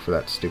actually going to look for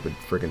that stupid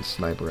friggin'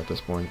 sniper at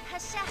this point.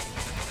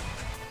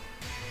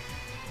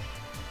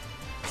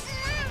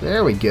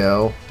 There we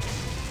go.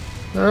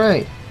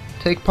 Alright.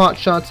 Take pot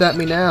shots at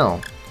me now.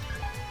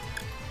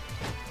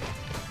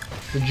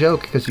 It's a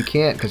joke, because you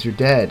can't, because you're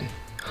dead.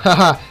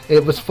 Haha,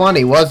 it was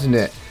funny, wasn't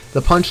it?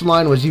 The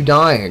punchline was you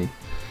dying.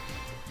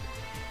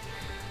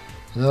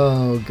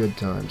 Oh, good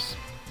times.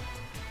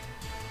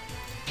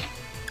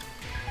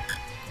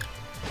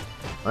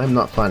 I'm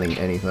not finding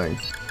anything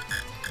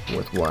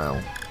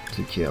worthwhile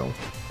to kill.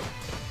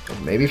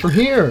 But maybe from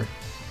here!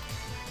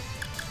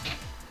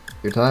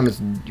 Your time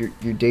is...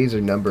 Your days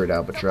are numbered,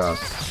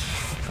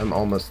 Albatross. I'm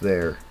almost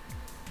there.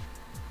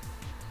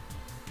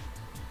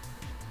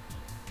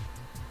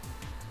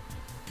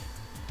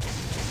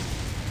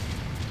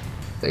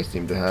 They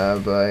seem to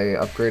have a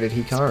upgraded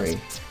Hikari.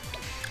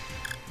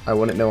 I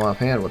wouldn't know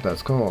offhand what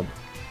that's called.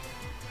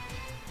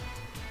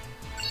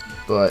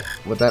 But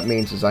what that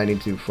means is I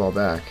need to fall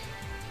back.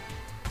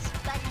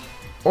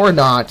 Or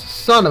not!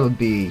 Son of a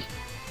bee!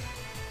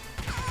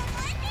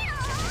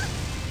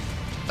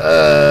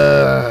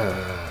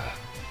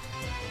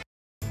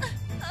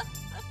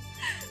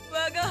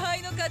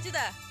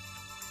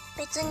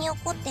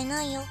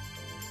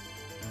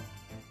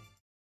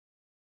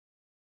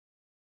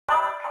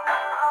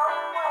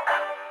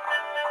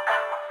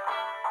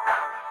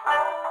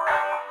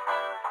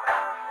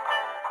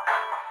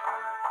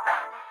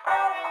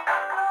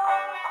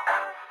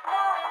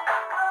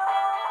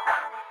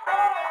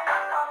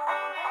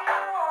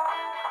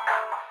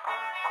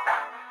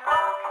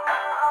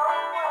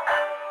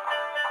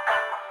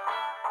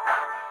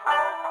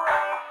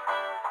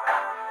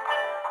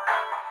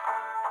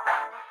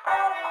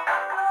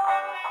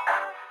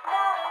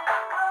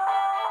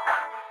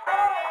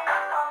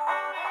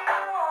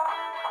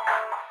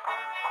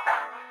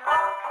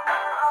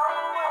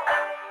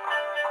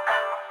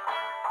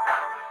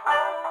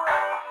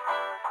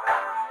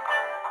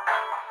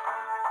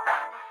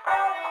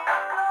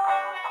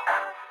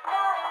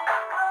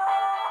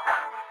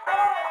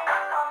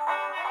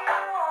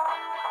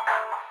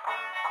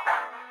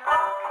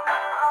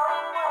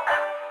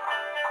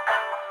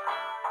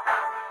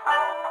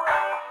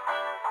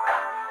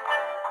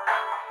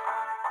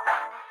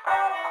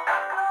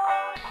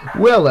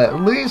 Well,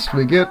 at least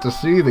we get to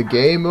see the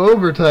game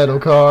over title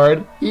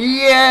card.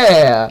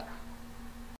 Yeah!